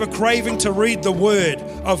church to have a craving to read the Word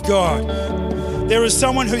of God. There is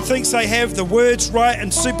someone who thinks they have the words right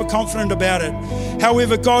and super confident about it.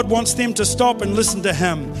 However, God wants them to stop and listen to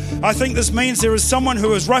Him. I think this means there is someone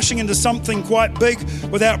who is rushing into something quite big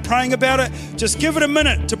without praying about it. Just give it a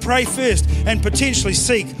minute to pray first and potentially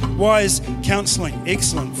seek wise counseling.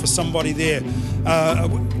 Excellent for somebody there.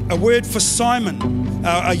 A word for Simon,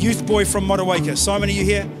 a youth boy from Motueka. Simon, are you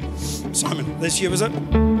here? Simon, that's you, is it?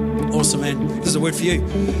 Awesome, man. This is a word for you.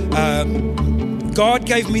 God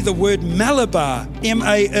gave me the word Malabar,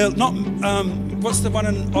 M-A-L, not, what's the one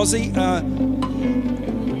in Aussie?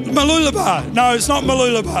 Malulabar. No, it's not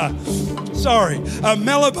Malulabar.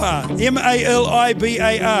 Malabar, Malibar.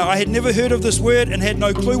 I had never heard of this word and had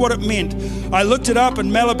no clue what it meant. I looked it up,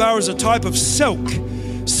 and Malabar is a type of silk.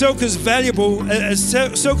 Silk is valuable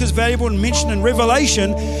and mentioned in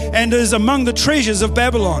Revelation, and is among the treasures of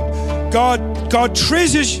Babylon. God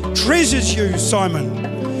treasures you,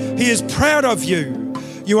 Simon. He is proud of you.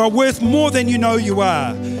 You are worth more than you know you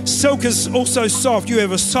are. Silk is also soft. You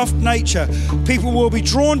have a soft nature. People will be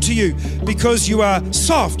drawn to you because you are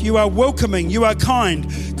soft, you are welcoming, you are kind.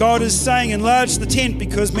 God is saying, enlarge the tent,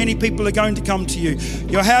 because many people are going to come to you.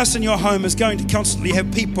 Your house and your home is going to constantly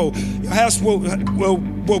have people. Your house will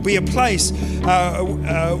be a place.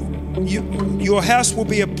 Your house will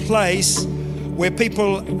be a place where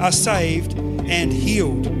people are saved and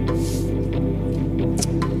healed.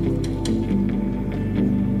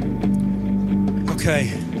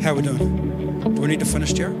 Okay, how are we doing? Do we need to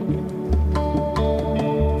finish, Jared?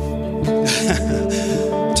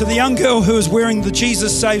 To the young girl who is wearing the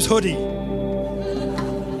Jesus Saves hoodie.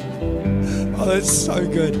 Oh, that's so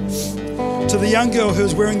good. To the young girl who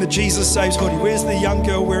is wearing the Jesus Saves hoodie. Where's the young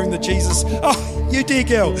girl wearing the Jesus? Oh, you dear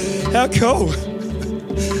girl. How cool.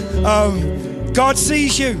 God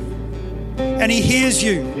sees you and He hears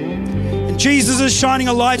you. And Jesus is shining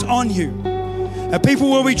a light on you. And people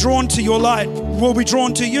will be drawn to your light, will be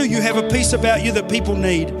drawn to you. You have a peace about you that people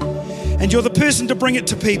need. And you're the person to bring it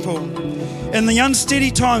to people. In the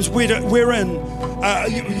unsteady times we're in,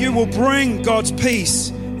 you will bring God's peace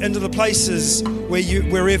into the places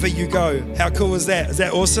wherever you go. How cool is that? Is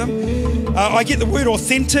that awesome? I get the word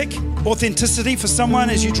authenticity for someone.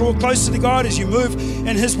 As you draw closer to God, as you move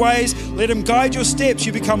in His ways, let Him guide your steps.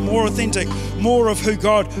 You become more authentic, more of who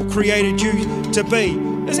God created you to be.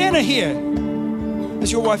 Is Anna here?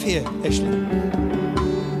 Is your wife here, Ashley?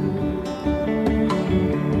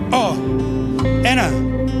 Oh,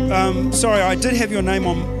 Anna, sorry, I did have your name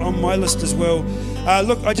on my list as well.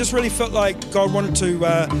 Look, I just really felt like God wanted to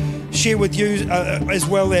share with you as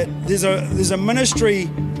well that there's a ministry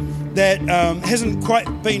that hasn't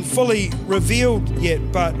quite been fully revealed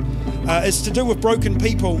yet, but it's to do with broken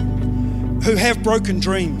people who have broken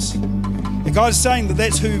dreams. And God's saying that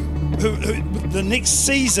that's who the next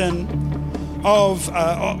season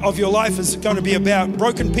of your life is going to be about.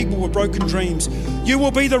 Broken people with broken dreams. You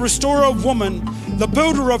will be the restorer of woman, the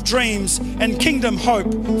builder of dreams, and kingdom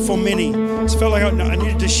hope for many. I just felt like I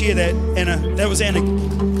needed to share that, Anna. That was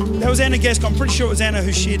Anna Gascon. I'm pretty sure it was Anna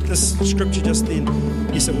who shared this scripture just then.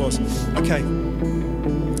 Yes, it was. Okay.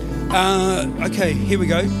 Okay, here we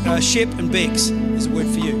go. Shep and Bex is a word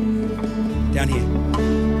for you. Down here.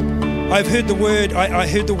 I've heard the word. I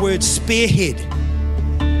heard the word spearhead.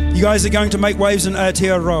 You guys are going to make waves in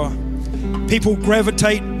Aotearoa. People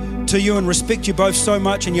gravitate to you and respect you both so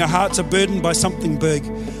much, and your hearts are burdened by something big.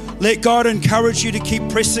 Let God encourage you to keep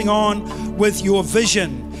pressing on with your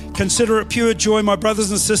vision. Consider it pure joy, my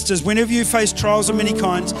brothers and sisters, whenever you face trials of many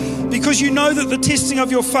kinds, because you know that the testing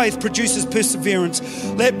of your faith produces perseverance.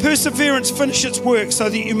 Let perseverance finish its work so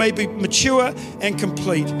that you may be mature and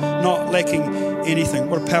complete, not lacking anything.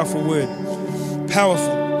 What a powerful word.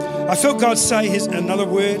 Powerful. I felt God say, here's another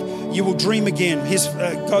word, you will dream again. Here's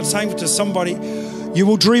God saying to somebody, you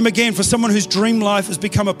will dream again. For someone whose dream life has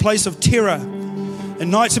become a place of terror and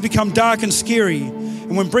nights have become dark and scary.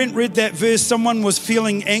 And when Brent read that verse, someone was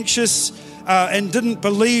feeling anxious and didn't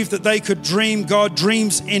believe that they could dream God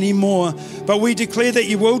dreams anymore. But we declare that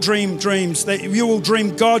you will dream dreams, that you will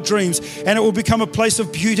dream God dreams, and it will become a place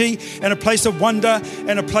of beauty and a place of wonder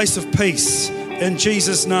and a place of peace. In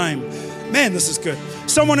Jesus' name. Man, this is good.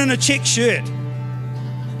 Someone in a check shirt.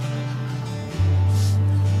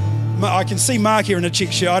 I can see Mark here in a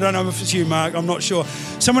check shirt. I don't know if it's you, Mark. I'm not sure.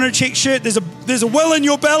 Someone in a check shirt. There's a well in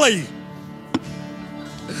your belly.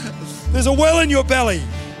 There's a well in your belly.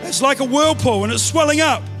 It's like a whirlpool and it's swelling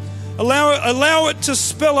up. Allow it to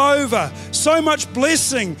spill over. So much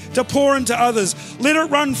blessing to pour into others. Let it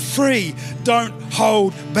run free. Don't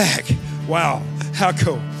hold back. Wow, how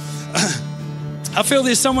cool. I feel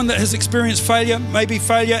there's someone that has experienced failure, maybe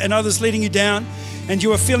failure and others letting you down, and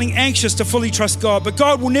you are feeling anxious to fully trust God. But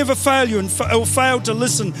God will never fail you or fail to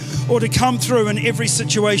listen or to come through in every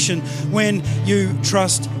situation when you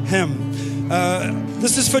trust Him.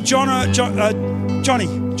 This is for Johnny.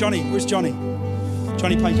 Johnny, where's Johnny?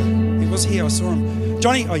 Johnny Painter. He was here, I saw him.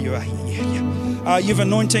 Johnny, oh, you are here. Yeah. You've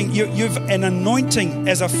an anointing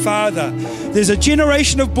as a father. There's a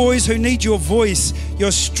generation of boys who need your voice,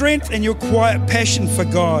 your strength, and your quiet passion for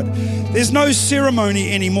God. There's no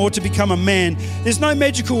ceremony anymore to become a man. There's no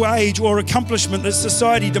magical age or accomplishment that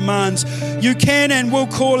society demands. You can and will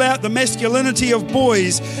call out the masculinity of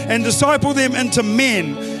boys and disciple them into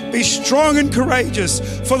men. Be strong and courageous,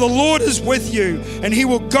 for the Lord is with you, and he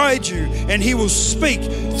will guide you, and he will speak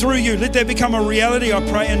through you. Let that become a reality, I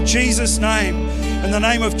pray, in Jesus' name. In the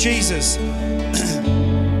name of Jesus.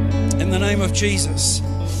 In the name of Jesus.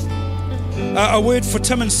 A word for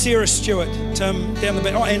Tim and Sarah Stewart. Tim down the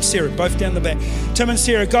back. Oh, and Sarah, both down the back. Tim and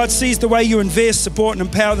Sarah, God sees the way you invest, support, and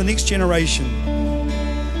empower the next generation.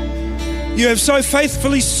 You have so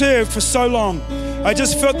faithfully served for so long. I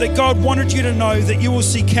just felt that God wanted you to know that you will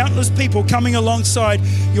see countless people coming alongside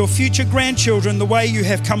your future grandchildren the way you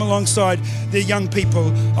have come alongside the young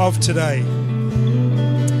people of today.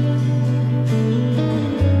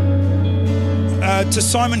 To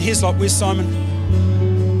Simon Heslop. Where's Simon?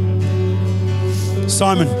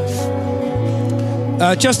 Simon.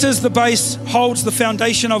 Just as the bass holds the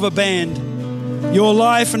foundation of a band, your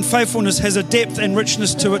life and faithfulness has a depth and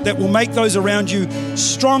richness to it that will make those around you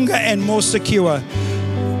stronger and more secure.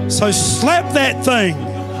 So slap that thing.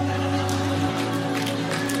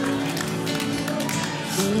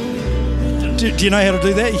 Do you know how to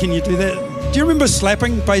do that? Can you do that? Do you remember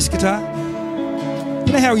slapping bass guitar?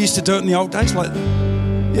 You know how we used to do it in the old days? Like,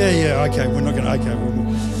 yeah, okay, we're not going to, okay,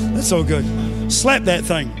 that's all good. Slap that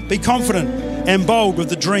thing. Be confident and bold with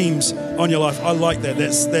the dreams on your life. I like that.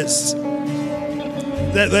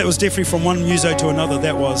 That was definitely from one muso to another.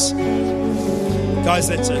 That was. Guys,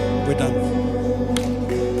 that's it. We're done.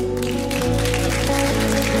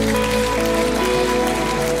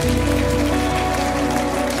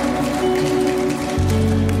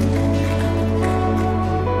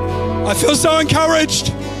 I feel so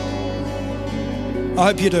encouraged. I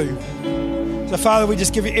hope you do. So, Father, we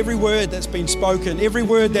just give you every word that's been spoken, every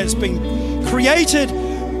word that's been created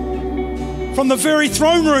from the very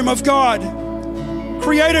throne room of God,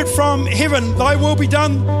 created from heaven. Thy will be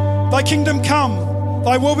done, thy kingdom come,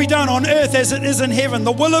 thy will be done on earth as it is in heaven.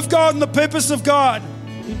 The will of God and the purpose of God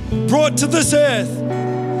brought to this earth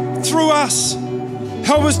through us.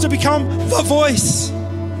 Help us to become the voice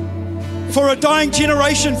for a dying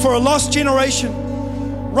generation, for a lost generation.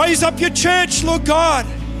 Raise up your church, Lord God,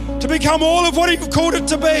 to become all of what you've called it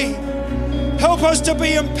to be. Help us to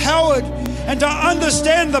be empowered and to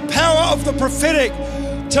understand the power of the prophetic,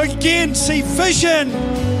 to again see vision,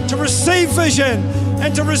 to receive vision,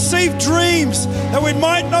 and to receive dreams, that we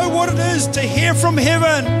might know what it is to hear from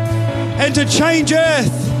heaven and to change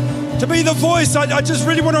earth, to be the voice. I just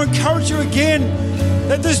really want to encourage you again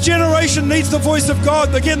that this generation needs the voice of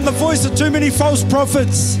God. They're getting the voice of too many false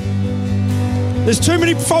prophets. There's too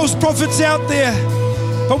many false prophets out there.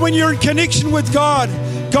 But when you're in connection with God,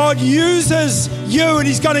 God uses you, and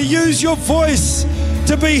he's going to use your voice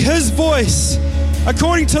to be his voice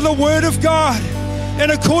according to the word of God,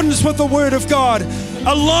 in accordance with the word of God,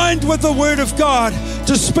 aligned with the word of God,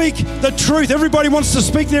 to speak the truth. Everybody wants to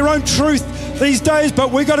speak their own truth these days,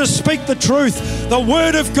 but we've got to speak the truth, the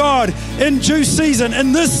word of God, in due season,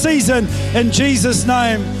 in this season, in Jesus'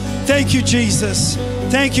 name. Thank you, Jesus.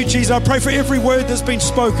 Thank you, Jesus. I pray for every word that's been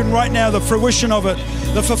spoken right now, the fruition of it,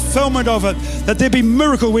 the fulfillment of it, that there be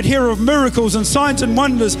miracle. We'd hear of miracles and signs and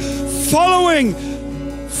wonders following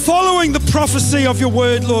the prophecy of your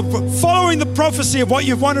word, Lord, following the prophecy of what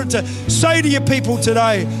you've wanted to say to your people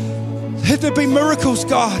today. Let there be miracles,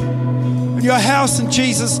 God, in your house in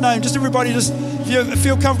Jesus' name. Just everybody, just if you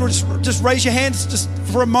feel comfortable, just raise your hands just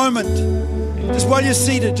for a moment. Just while you're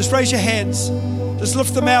seated, just raise your hands. Just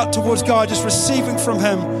lift them out towards God, just receiving from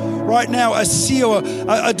him right now a seal,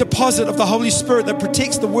 a deposit of the Holy Spirit that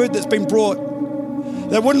protects the word that's been brought.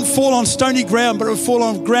 That wouldn't fall on stony ground, but it would fall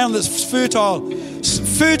on ground that's fertile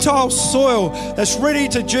soil that's ready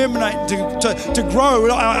to germinate, to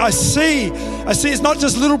grow. I see it's not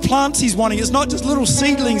just little plants he's wanting. It's not just little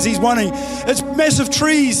seedlings he's wanting. It's massive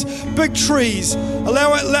trees, big trees,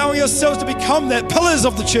 allowing ourselves to become that, pillars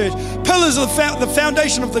of the church, pillars of the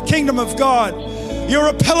foundation of the kingdom of God. You're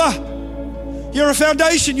a pillar. You're a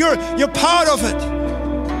foundation. You're part of it.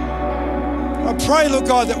 I pray, Lord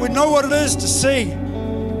God, that we know what it is to see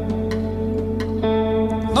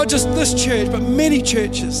not just this church, but many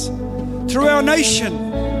churches through our nation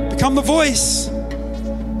become the voice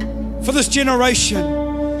for this generation.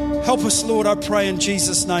 Help us, Lord, I pray in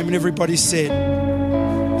Jesus' name. And everybody said,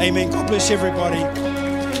 amen. God bless everybody.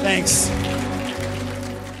 Thanks.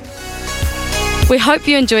 We hope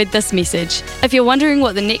you enjoyed this message. If you're wondering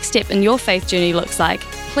what the next step in your faith journey looks like,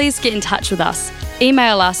 please get in touch with us.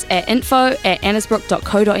 Email us at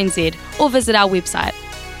info@annesbrook.co.nz or visit our website.